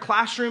leaders in their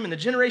classroom and the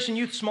Generation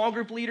Youth small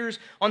group leaders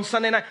on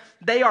Sunday night,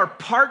 they are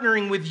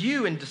partnering with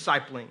you in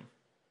discipling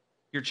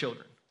your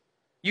children.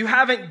 You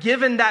haven't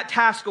given that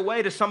task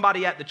away to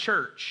somebody at the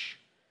church.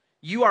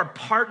 You are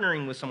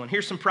partnering with someone.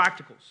 Here's some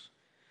practicals.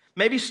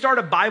 Maybe start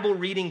a Bible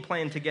reading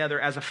plan together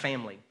as a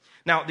family.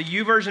 Now, the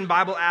YouVersion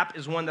Bible app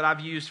is one that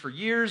I've used for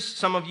years.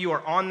 Some of you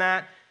are on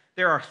that.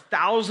 There are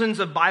thousands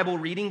of Bible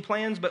reading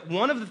plans, but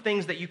one of the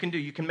things that you can do,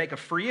 you can make a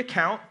free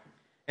account,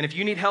 and if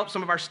you need help,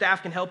 some of our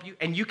staff can help you,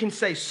 and you can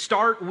say,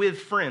 start with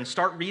friends,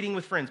 start reading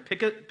with friends.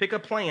 Pick a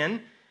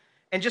plan,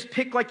 and just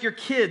pick your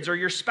kids or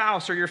your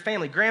spouse or your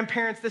family.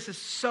 Grandparents, this is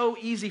so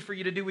easy for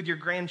you to do with your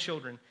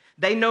grandchildren.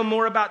 They know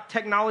more about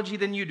technology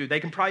than you do.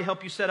 They can probably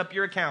help you set up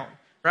your account,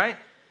 right?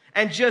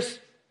 And just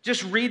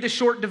read the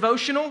short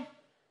devotional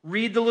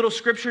read the little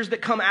scriptures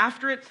that come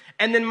after it.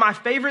 And then my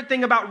favorite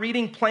thing about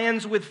reading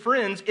plans with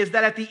friends is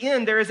that at the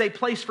end, there is a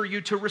place for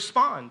you to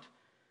respond.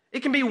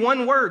 It can be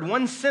one word,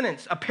 one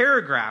sentence, a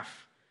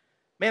paragraph.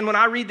 Man, when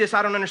I read this,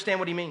 I don't understand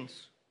what he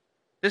means.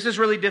 This is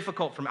really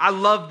difficult for me. I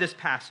love this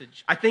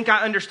passage. I think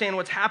I understand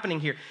what's happening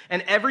here.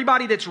 And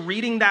everybody that's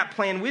reading that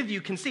plan with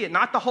you can see it.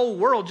 Not the whole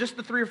world, just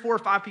the 3 or 4 or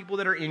 5 people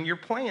that are in your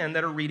plan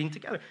that are reading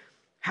together.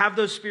 Have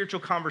those spiritual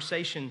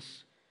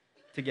conversations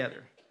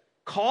together.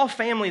 Call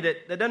family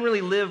that doesn't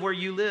really live where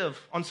you live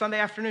on Sunday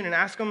afternoon and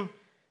ask them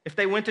if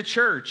they went to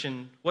church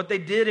and what they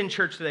did in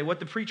church today, what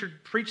the preacher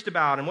preached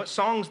about and what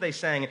songs they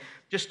sang.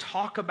 Just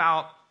talk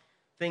about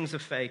things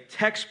of faith.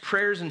 Text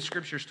prayers and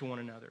scriptures to one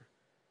another.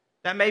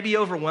 That may be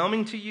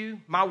overwhelming to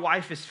you. My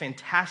wife is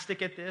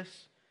fantastic at this.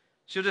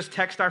 She'll just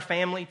text our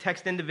family,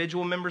 text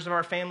individual members of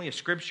our family a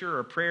scripture or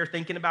a prayer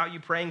thinking about you,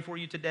 praying for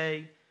you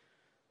today.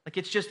 Like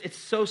it's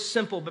so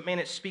simple, but man,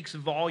 it speaks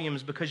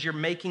volumes because you're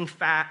making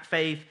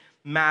faith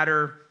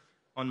matter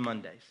on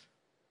Mondays.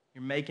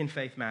 You're making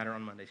faith matter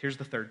on Mondays. Here's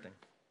the third thing.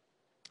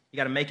 You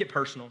got to make it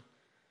personal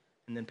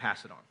and then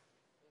pass it on.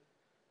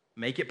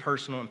 Make it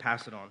personal and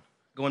pass it on.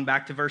 Going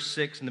back to verse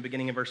 6 and the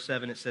beginning of verse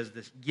 7, it says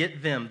this: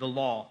 get them, the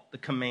law, the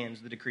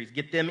commands, the decrees,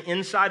 get them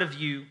inside of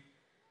you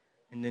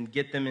and then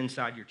get them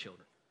inside your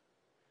children.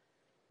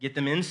 Get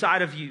them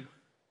inside of you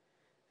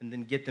and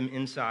then get them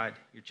inside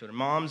your children.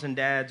 Moms and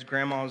dads,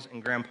 grandmas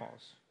and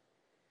grandpas,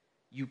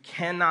 you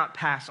cannot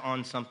pass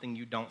on something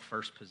you don't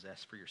first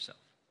possess for yourself.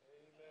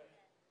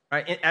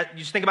 Right? You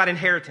just think about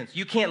inheritance.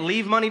 You can't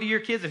leave money to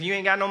your kids if you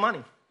ain't got no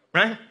money,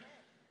 right?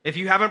 If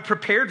you haven't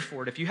prepared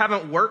for it, if you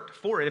haven't worked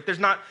for it, if there's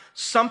not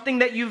something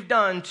that you've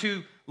done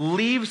to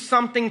leave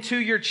something to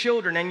your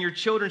children and your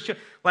children's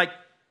children, like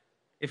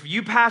if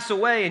you pass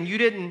away and you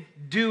didn't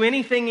do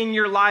anything in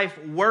your life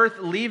worth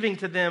leaving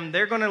to them,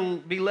 they're going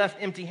to be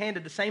left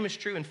empty-handed. The same is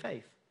true in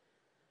faith.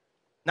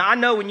 Now, I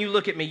know when you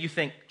look at me, you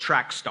think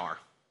track star,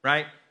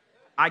 right?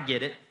 I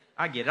get it.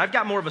 I've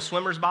got more of a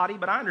swimmer's body,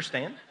 but I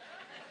understand.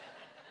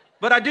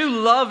 But I do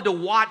love to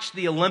watch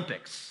the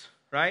Olympics,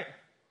 right?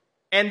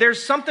 And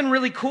there's something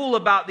really cool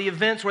about the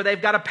events where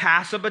they've got to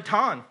pass a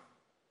baton.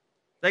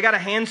 They got to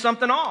hand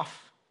something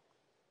off,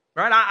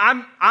 right?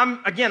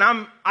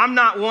 I'm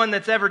not one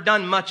that's ever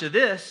done much of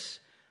this,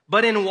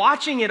 but in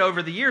watching it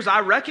over the years, I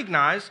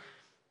recognize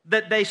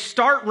that they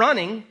start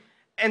running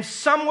and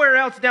somewhere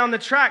else down the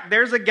track,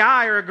 there's a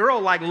guy or a girl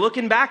like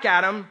looking back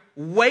at them,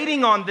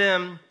 waiting on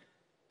them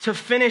to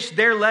finish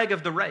their leg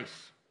of the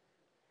race,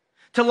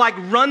 to like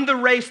run the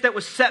race that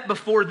was set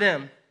before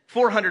them.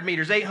 400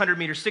 meters, 800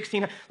 meters,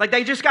 1600. Like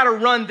they just got to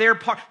run their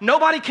part.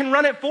 Nobody can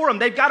run it for them.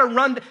 They've got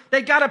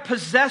to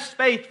possess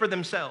faith for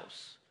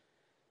themselves.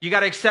 You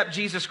got to accept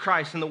Jesus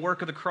Christ and the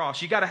work of the cross.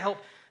 You got to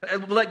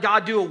let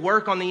God do a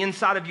work on the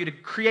inside of you to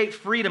create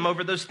freedom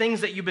over those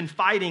things that you've been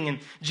fighting and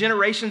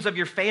generations of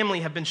your family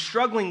have been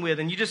struggling with.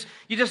 And you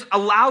just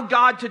allow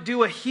God to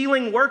do a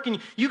healing work and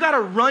you got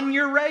to run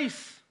your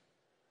race.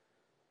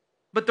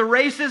 But the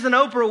race isn't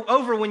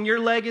over when your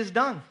leg is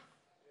done.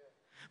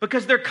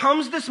 Because there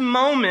comes this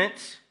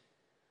moment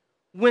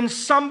when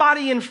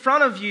somebody in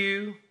front of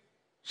you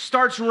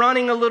starts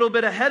running a little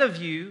bit ahead of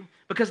you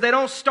because they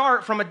don't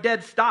start from a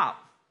dead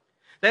stop.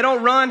 They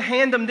don't run,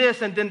 hand them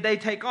this, and then they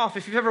take off.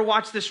 If you've ever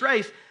watched this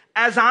race,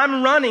 as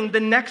I'm running, the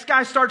next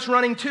guy starts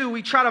running too.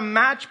 We try to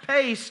match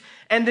pace,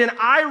 and then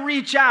I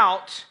reach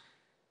out,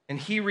 and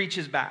he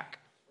reaches back.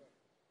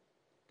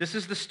 This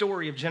is the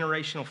story of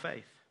generational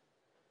faith.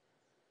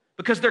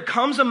 Because there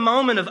comes a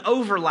moment of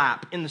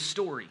overlap in the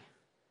story.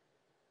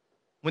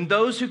 When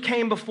those who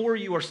came before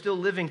you are still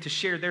living to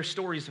share their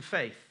stories of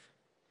faith.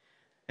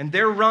 And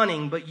they're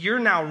running, but you're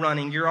now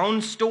running your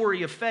own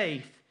story of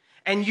faith.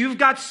 And you've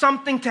got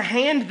something to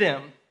hand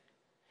them.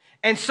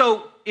 And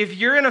so if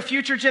you're in a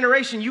future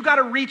generation, you got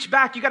to reach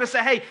back. You got to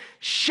say, hey,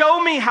 show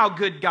me how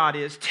good God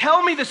is.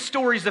 Tell me the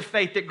stories of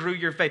faith that grew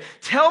your faith.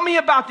 Tell me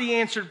about the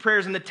answered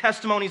prayers and the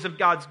testimonies of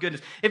God's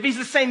goodness. If he's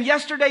the same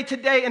yesterday,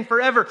 today, and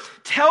forever,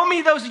 tell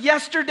me those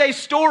yesterday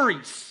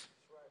stories.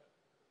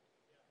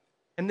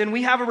 And then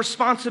we have a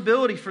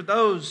responsibility for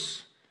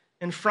those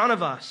in front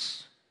of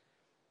us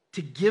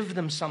to give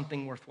them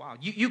something worthwhile.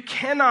 You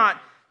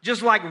cannot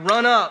just like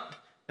run up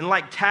and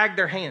like tag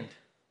their hand.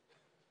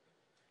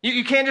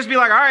 You can't just be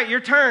like, all right, your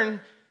turn.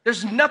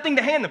 There's nothing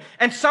to hand them.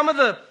 And some of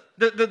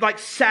the like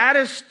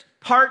saddest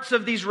parts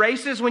of these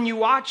races when you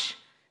watch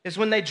is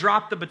when they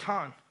drop the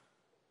baton.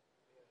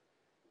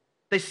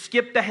 They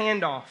skip the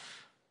handoff.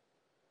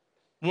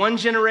 One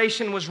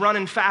generation was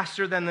running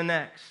faster than the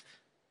next.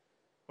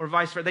 Or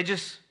vice versa.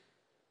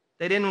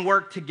 They didn't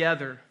work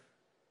together.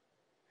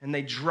 And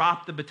they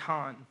dropped the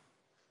baton.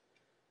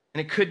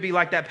 And it could be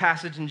like that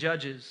passage in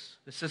Judges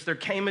that says, there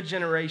came a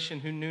generation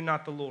who knew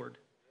not the Lord,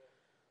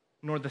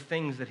 nor the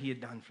things that he had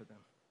done for them.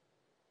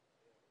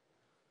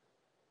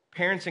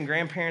 Parents and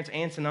grandparents,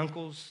 aunts and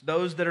uncles,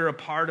 those that are a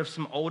part of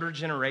some older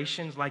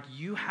generations, like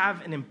you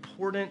have an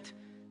important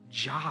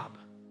job.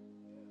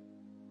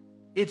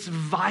 It's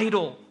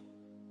vital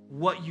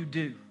what you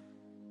do.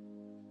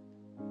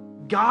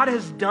 God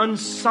has done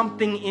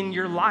something in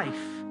your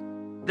life.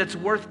 that's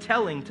worth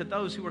telling to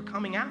those who are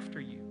coming after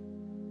you.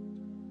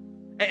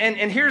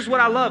 And here's what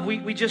I love.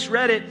 We just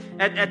read it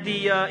at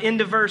the end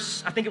of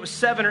verse, I think it was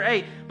 7 or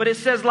 8, but it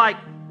says like,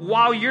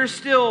 while you're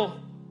still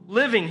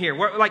living here,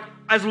 like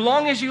as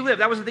long as you live,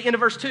 that was at the end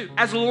of verse 2,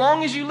 as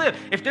long as you live,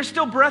 if there's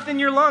still breath in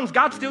your lungs,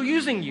 God's still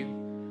using you.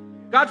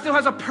 God still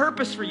has a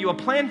purpose for you, a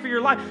plan for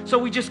your life. So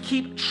we just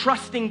keep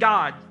trusting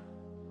God.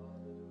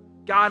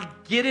 God,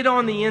 get it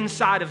on the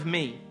inside of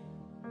me,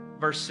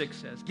 verse 6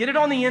 says. Get it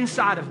on the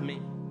inside of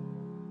me.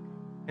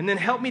 And then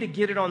help me to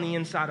get it on the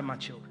inside of my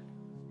children.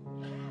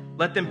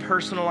 Let them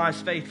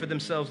personalize faith for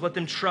themselves. Let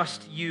them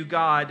trust you,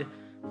 God,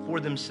 for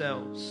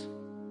themselves.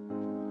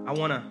 I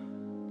want to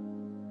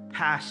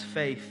pass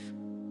faith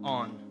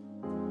on.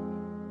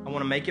 I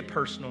want to make it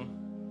personal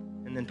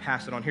and then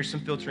pass it on. Here's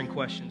some filtering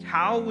questions.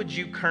 How would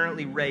you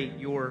currently rate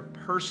your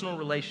personal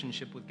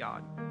relationship with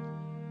God?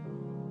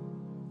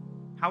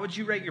 How would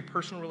you rate your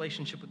personal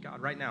relationship with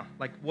God right now?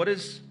 Like, what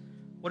does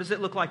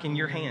it look like in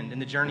your hand, in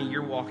the journey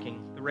you're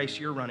walking, the race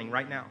you're running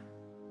right now?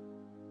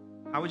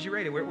 How would you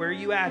rate it? Where are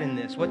you at in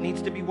this? What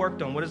needs to be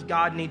worked on? What does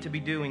God need to be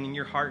doing in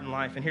your heart and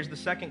life? And here's the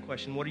second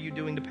question. What are you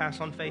doing to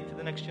pass on faith to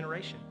the next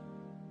generation?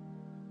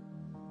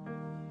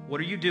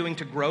 What are you doing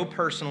to grow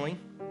personally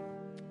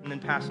and then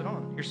pass it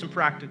on? Here's some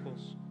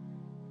practicals.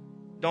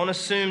 Don't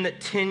assume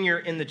that tenure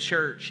in the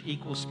church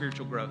equals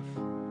spiritual growth.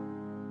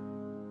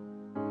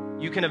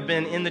 You can have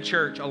been in the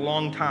church a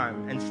long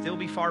time and still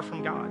be far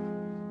from God,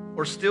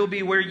 or still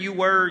be where you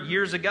were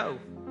years ago.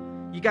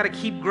 You got to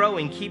keep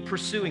growing, keep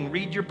pursuing,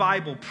 read your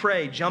Bible,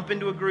 pray, jump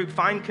into a group,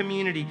 find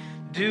community,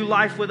 do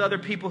life with other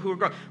people who are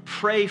growing.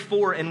 Pray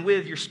for and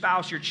with your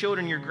spouse, your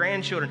children, your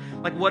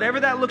grandchildren. Like whatever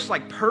that looks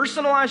like,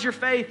 personalize your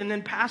faith and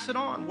then pass it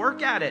on.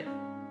 Work at it.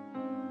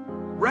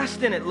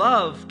 Rest in it.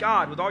 Love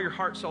God with all your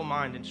heart, soul,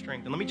 mind, and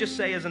strength. And let me just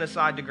say as an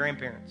aside to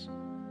grandparents,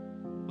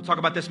 we'll talk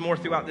about this more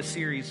throughout this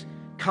series.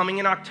 Coming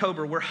in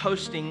October, we're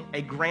hosting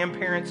a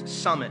grandparents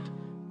summit,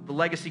 the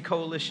Legacy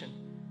Coalition.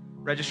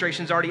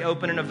 Registration's already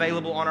open and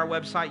available on our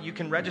website. You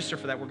can register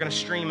for that. We're going to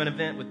stream an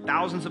event with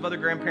thousands of other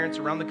grandparents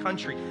around the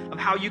country of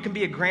how you can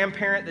be a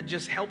grandparent that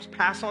just helps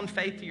pass on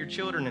faith to your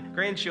children and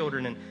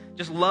grandchildren and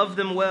just love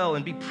them well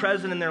and be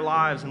present in their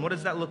lives. And what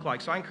does that look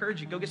like? So I encourage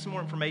you, go get some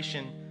more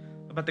information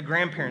about the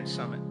Grandparents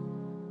Summit.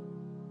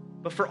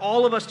 But for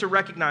all of us to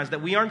recognize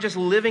that we aren't just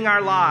living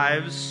our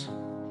lives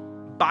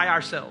by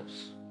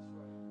ourselves.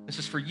 This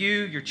is for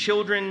you, your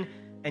children,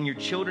 and your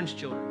children's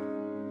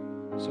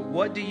children. So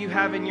what do you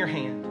have in your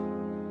hand?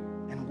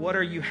 And what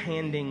are you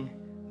handing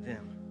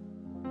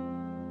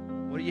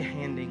them? What are you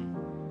handing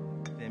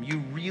them? You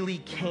really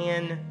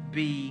can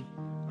be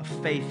a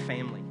faith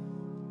family.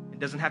 It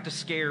doesn't have to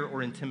scare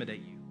or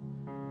intimidate you.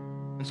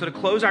 And so to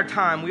close our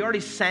time, we already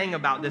sang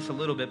about this a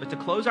little bit, but to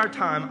close our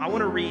time, I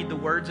want to read the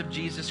words of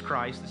Jesus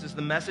Christ. This is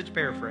the Message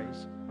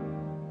paraphrase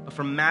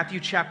from Matthew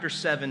chapter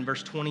 7,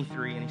 verse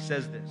 23, and he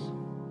says this.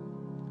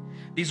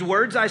 These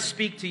words I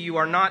speak to you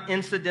are not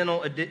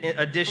incidental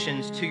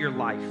additions to your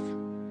life,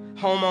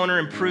 homeowner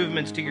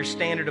improvements to your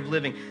standard of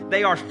living.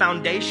 They are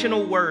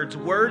foundational words,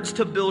 words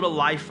to build a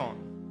life on.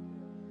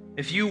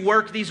 If you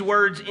work these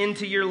words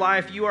into your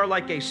life, you are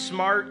like a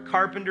smart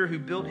carpenter who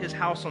built his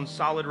house on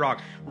solid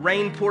rock.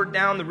 Rain poured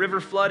down, the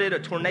river flooded, a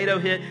tornado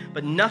hit,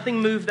 but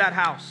nothing moved that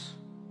house.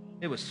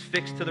 It was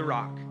fixed to the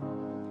rock.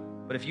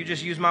 But if you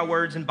just use my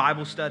words in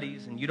Bible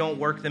studies and you don't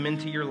work them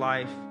into your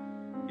life,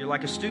 you're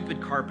like a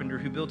stupid carpenter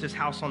who built his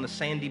house on the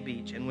sandy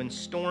beach, and when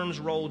storms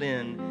rolled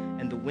in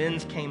and the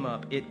winds came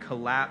up, it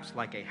collapsed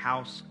like a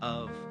house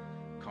of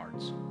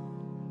cards.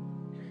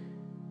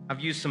 I've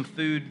used some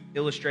food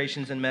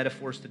illustrations and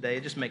metaphors today.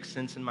 It just makes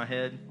sense in my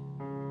head.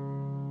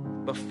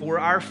 But for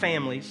our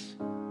families,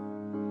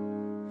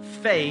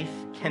 faith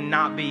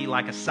cannot be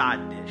like a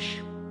side dish.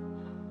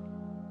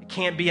 It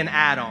can't be an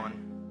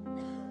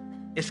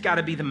add-on. It's got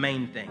to be the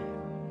main thing.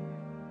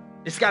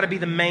 It's got to be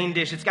the main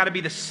dish. It's got to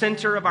be the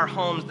center of our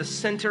homes, the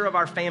center of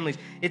our families.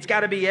 It's got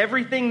to be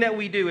everything that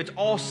we do. It's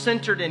all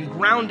centered and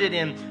grounded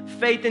in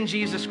faith in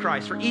Jesus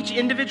Christ for each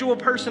individual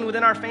person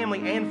within our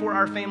family and for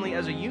our family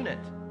as a unit.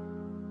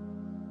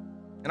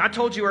 And I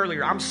told you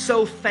earlier, I'm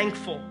so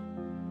thankful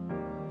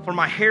for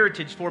my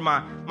heritage, for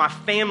my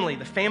family,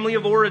 the family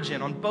of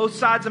origin on both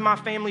sides of my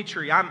family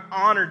tree. I'm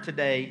honored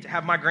today to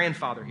have my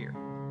grandfather here.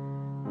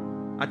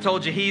 I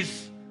told you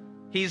he's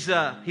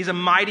a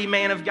mighty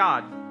man of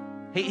God.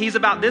 He's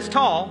about this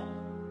tall,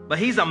 but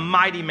he's a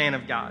mighty man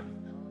of God.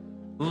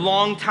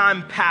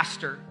 Longtime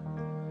pastor.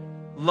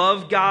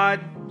 Loved God,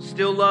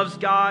 still loves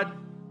God,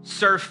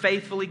 served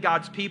faithfully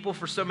God's people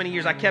for so many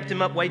years. I kept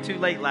him up way too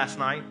late last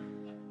night.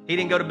 He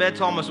didn't go to bed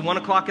till almost 1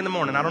 o'clock in the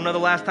morning. I don't know the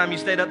last time you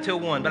stayed up till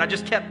 1, but I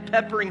just kept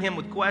peppering him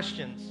with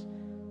questions.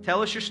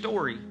 Tell us your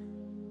story.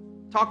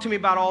 Talk to me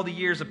about all the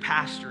years of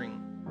pastoring,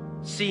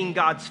 seeing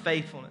God's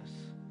faithfulness.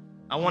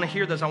 I want to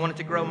hear those. I want it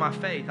to grow my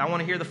faith. I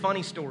want to hear the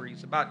funny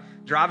stories about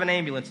driving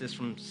ambulances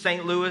from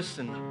St. Louis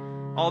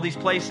and all these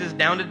places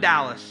down to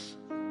Dallas.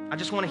 I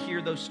just want to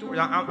hear those stories.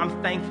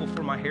 I'm thankful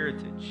for my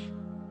heritage.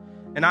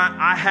 And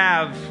I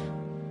have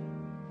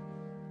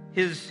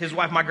his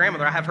wife, my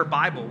grandmother, I have her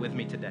Bible with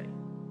me today.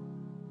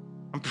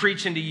 I'm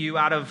preaching to you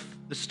out of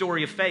the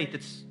story of faith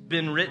that's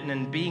been written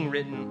and being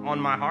written on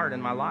my heart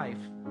and my life.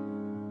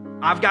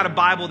 I've got a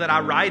Bible that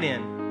I write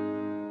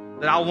in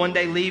that I'll one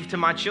day leave to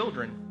my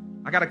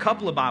children. I got a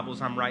couple of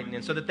Bibles I'm writing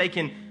in so that they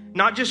can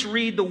not just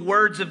read the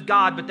words of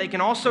God, but they can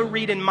also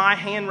read in my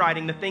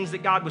handwriting the things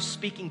that God was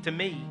speaking to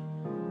me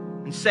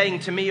and saying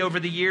to me over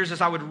the years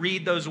as I would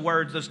read those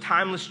words, those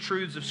timeless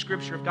truths of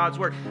Scripture, of God's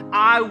Word.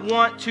 I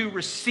want to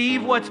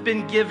receive what's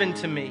been given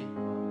to me,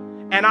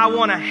 and I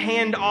want to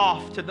hand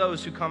off to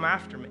those who come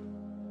after me.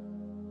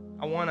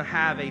 I want to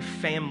have a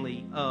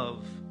family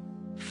of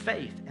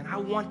faith, and I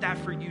want that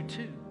for you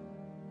too.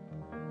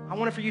 I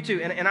want it for you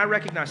too. And I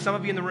recognize some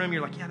of you in the room,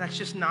 you're like, yeah, that's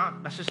just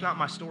not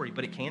my story,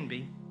 but it can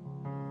be.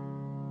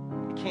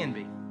 It can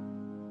be.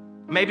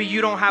 Maybe you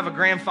don't have a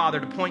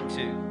grandfather to point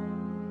to,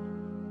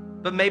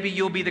 but maybe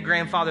you'll be the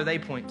grandfather they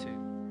point to.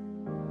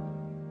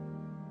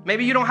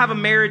 Maybe you don't have a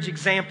marriage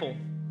example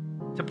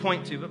to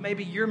point to, but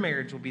maybe your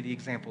marriage will be the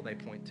example they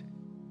point to.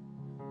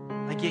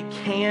 Like, it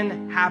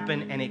can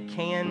happen, and it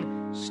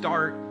can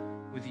start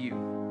with you.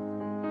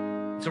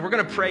 So we're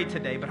going to pray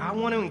today, but I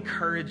want to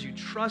encourage you,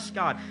 trust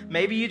God.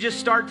 Maybe you just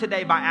start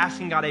today by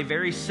asking God a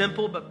very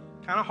simple but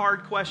kind of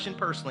hard question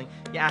personally.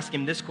 You ask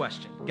him this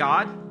question: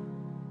 God,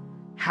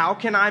 how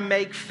can I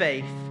make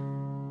faith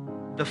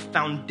the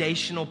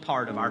foundational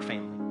part of our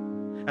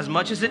family? As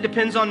much as it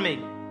depends on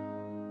me.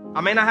 I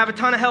may not have a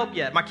ton of help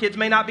yet. My kids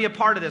may not be a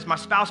part of this. My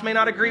spouse may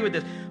not agree with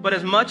this. But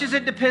as much as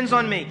it depends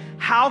on me,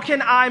 how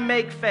can I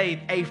make faith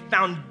a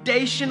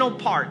foundational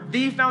part,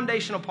 the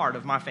foundational part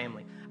of my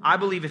family? I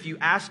believe if you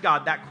ask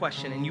God that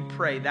question and you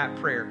pray that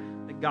prayer,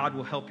 that God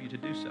will help you to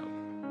do so.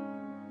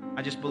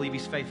 I just believe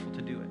he's faithful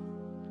to do it.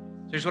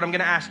 So here's what I'm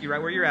going to ask you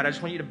right where you're at. I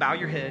just want you to bow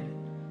your head,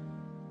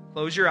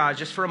 close your eyes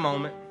just for a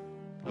moment.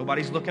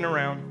 Nobody's looking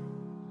around.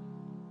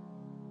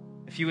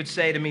 If you would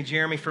say to me,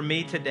 Jeremy, for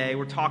me today,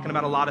 we're talking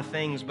about a lot of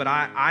things, but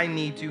I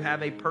need to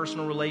have a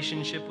personal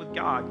relationship with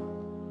God.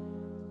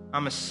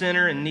 I'm a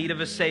sinner in need of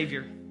a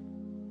Savior.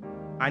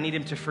 I need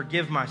him to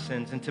forgive my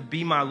sins and to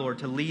be my Lord,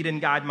 to lead and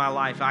guide my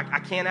life. I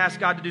can't ask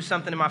God to do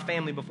something in my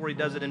family before he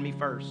does it in me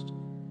first.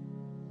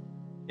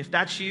 If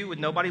that's you with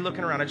nobody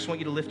looking around, I just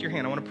want you to lift your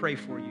hand. I want to pray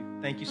for you.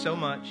 Thank you so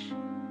much.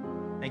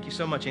 Thank you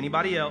so much.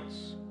 Anybody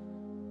else?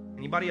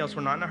 Anybody else?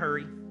 We're not in a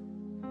hurry.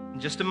 In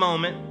just a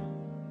moment,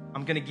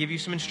 I'm going to give you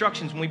some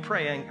instructions when we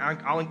pray, and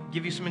I'll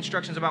give you some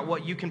instructions about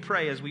what you can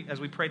pray as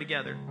we pray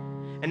together.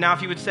 And now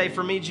if you would say,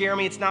 for me,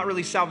 Jeremy, it's not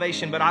really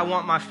salvation, but I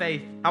want my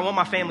faith. I want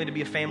my family to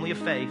be a family of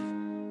faith,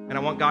 and I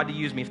want God to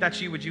use me. If that's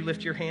you, would you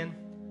lift your hand?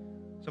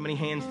 So many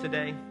hands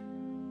today.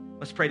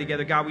 Let's pray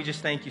together. God, we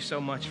just thank you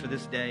so much for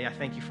this day. I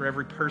thank you for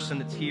every person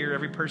that's here,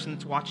 every person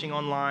that's watching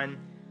online.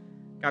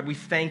 God, we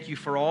thank you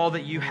for all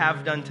that you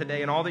have done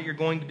today and all that you're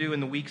going to do in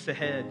the weeks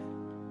ahead.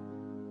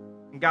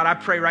 And God, I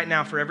pray right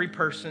now for every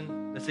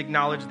person that's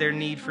acknowledged their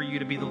need for you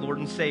to be the Lord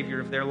and Savior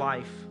of their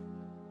life.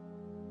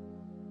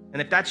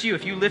 And if that's you,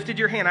 if you lifted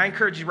your hand, I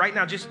encourage you right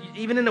now, just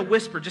even in a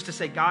whisper, just to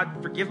say,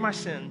 God, forgive my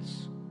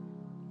sins.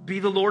 Be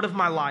the Lord of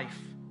my life.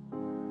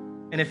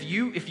 And if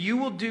you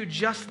will do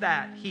just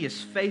that, he is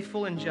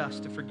faithful and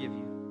just to forgive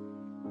you.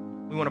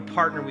 We want to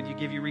partner with you,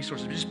 give you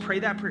resources. Just pray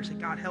that prayer. Say,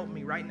 God, help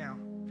me right now.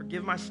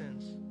 Forgive my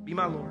sins. Be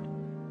my Lord.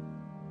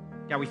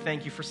 God, we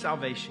thank you for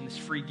salvation, this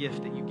free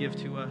gift that you give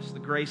to us, the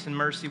grace and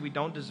mercy we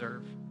don't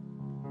deserve.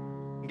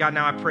 And God,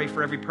 now I pray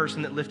for every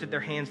person that lifted their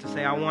hands to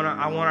say, I want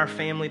our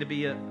family to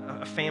be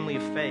a family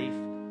of faith.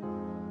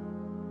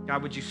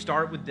 God, would you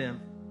start with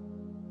them?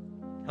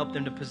 Help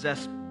them to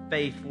possess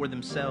faith for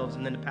themselves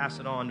and then to pass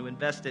it on, to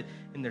invest it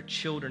in their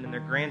children and their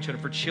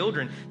grandchildren, for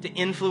children to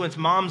influence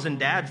moms and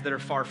dads that are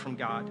far from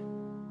God.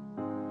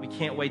 We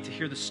can't wait to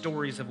hear the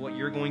stories of what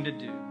you're going to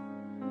do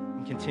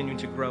and continuing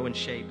to grow and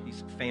shape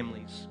these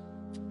families.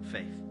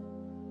 Faith.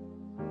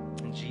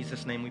 In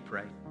Jesus' name we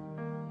pray.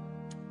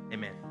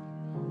 Amen.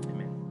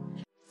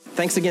 Amen.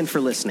 Thanks again for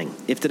listening.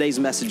 If today's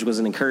message was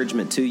an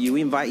encouragement to you,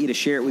 we invite you to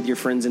share it with your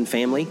friends and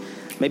family.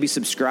 Maybe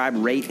subscribe,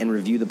 rate, and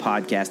review the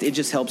podcast. It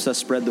just helps us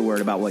spread the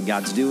word about what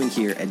God's doing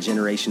here at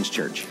Generations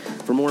Church.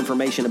 For more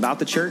information about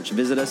the church,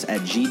 visit us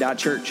at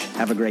g.church.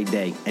 Have a great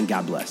day, and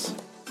God bless.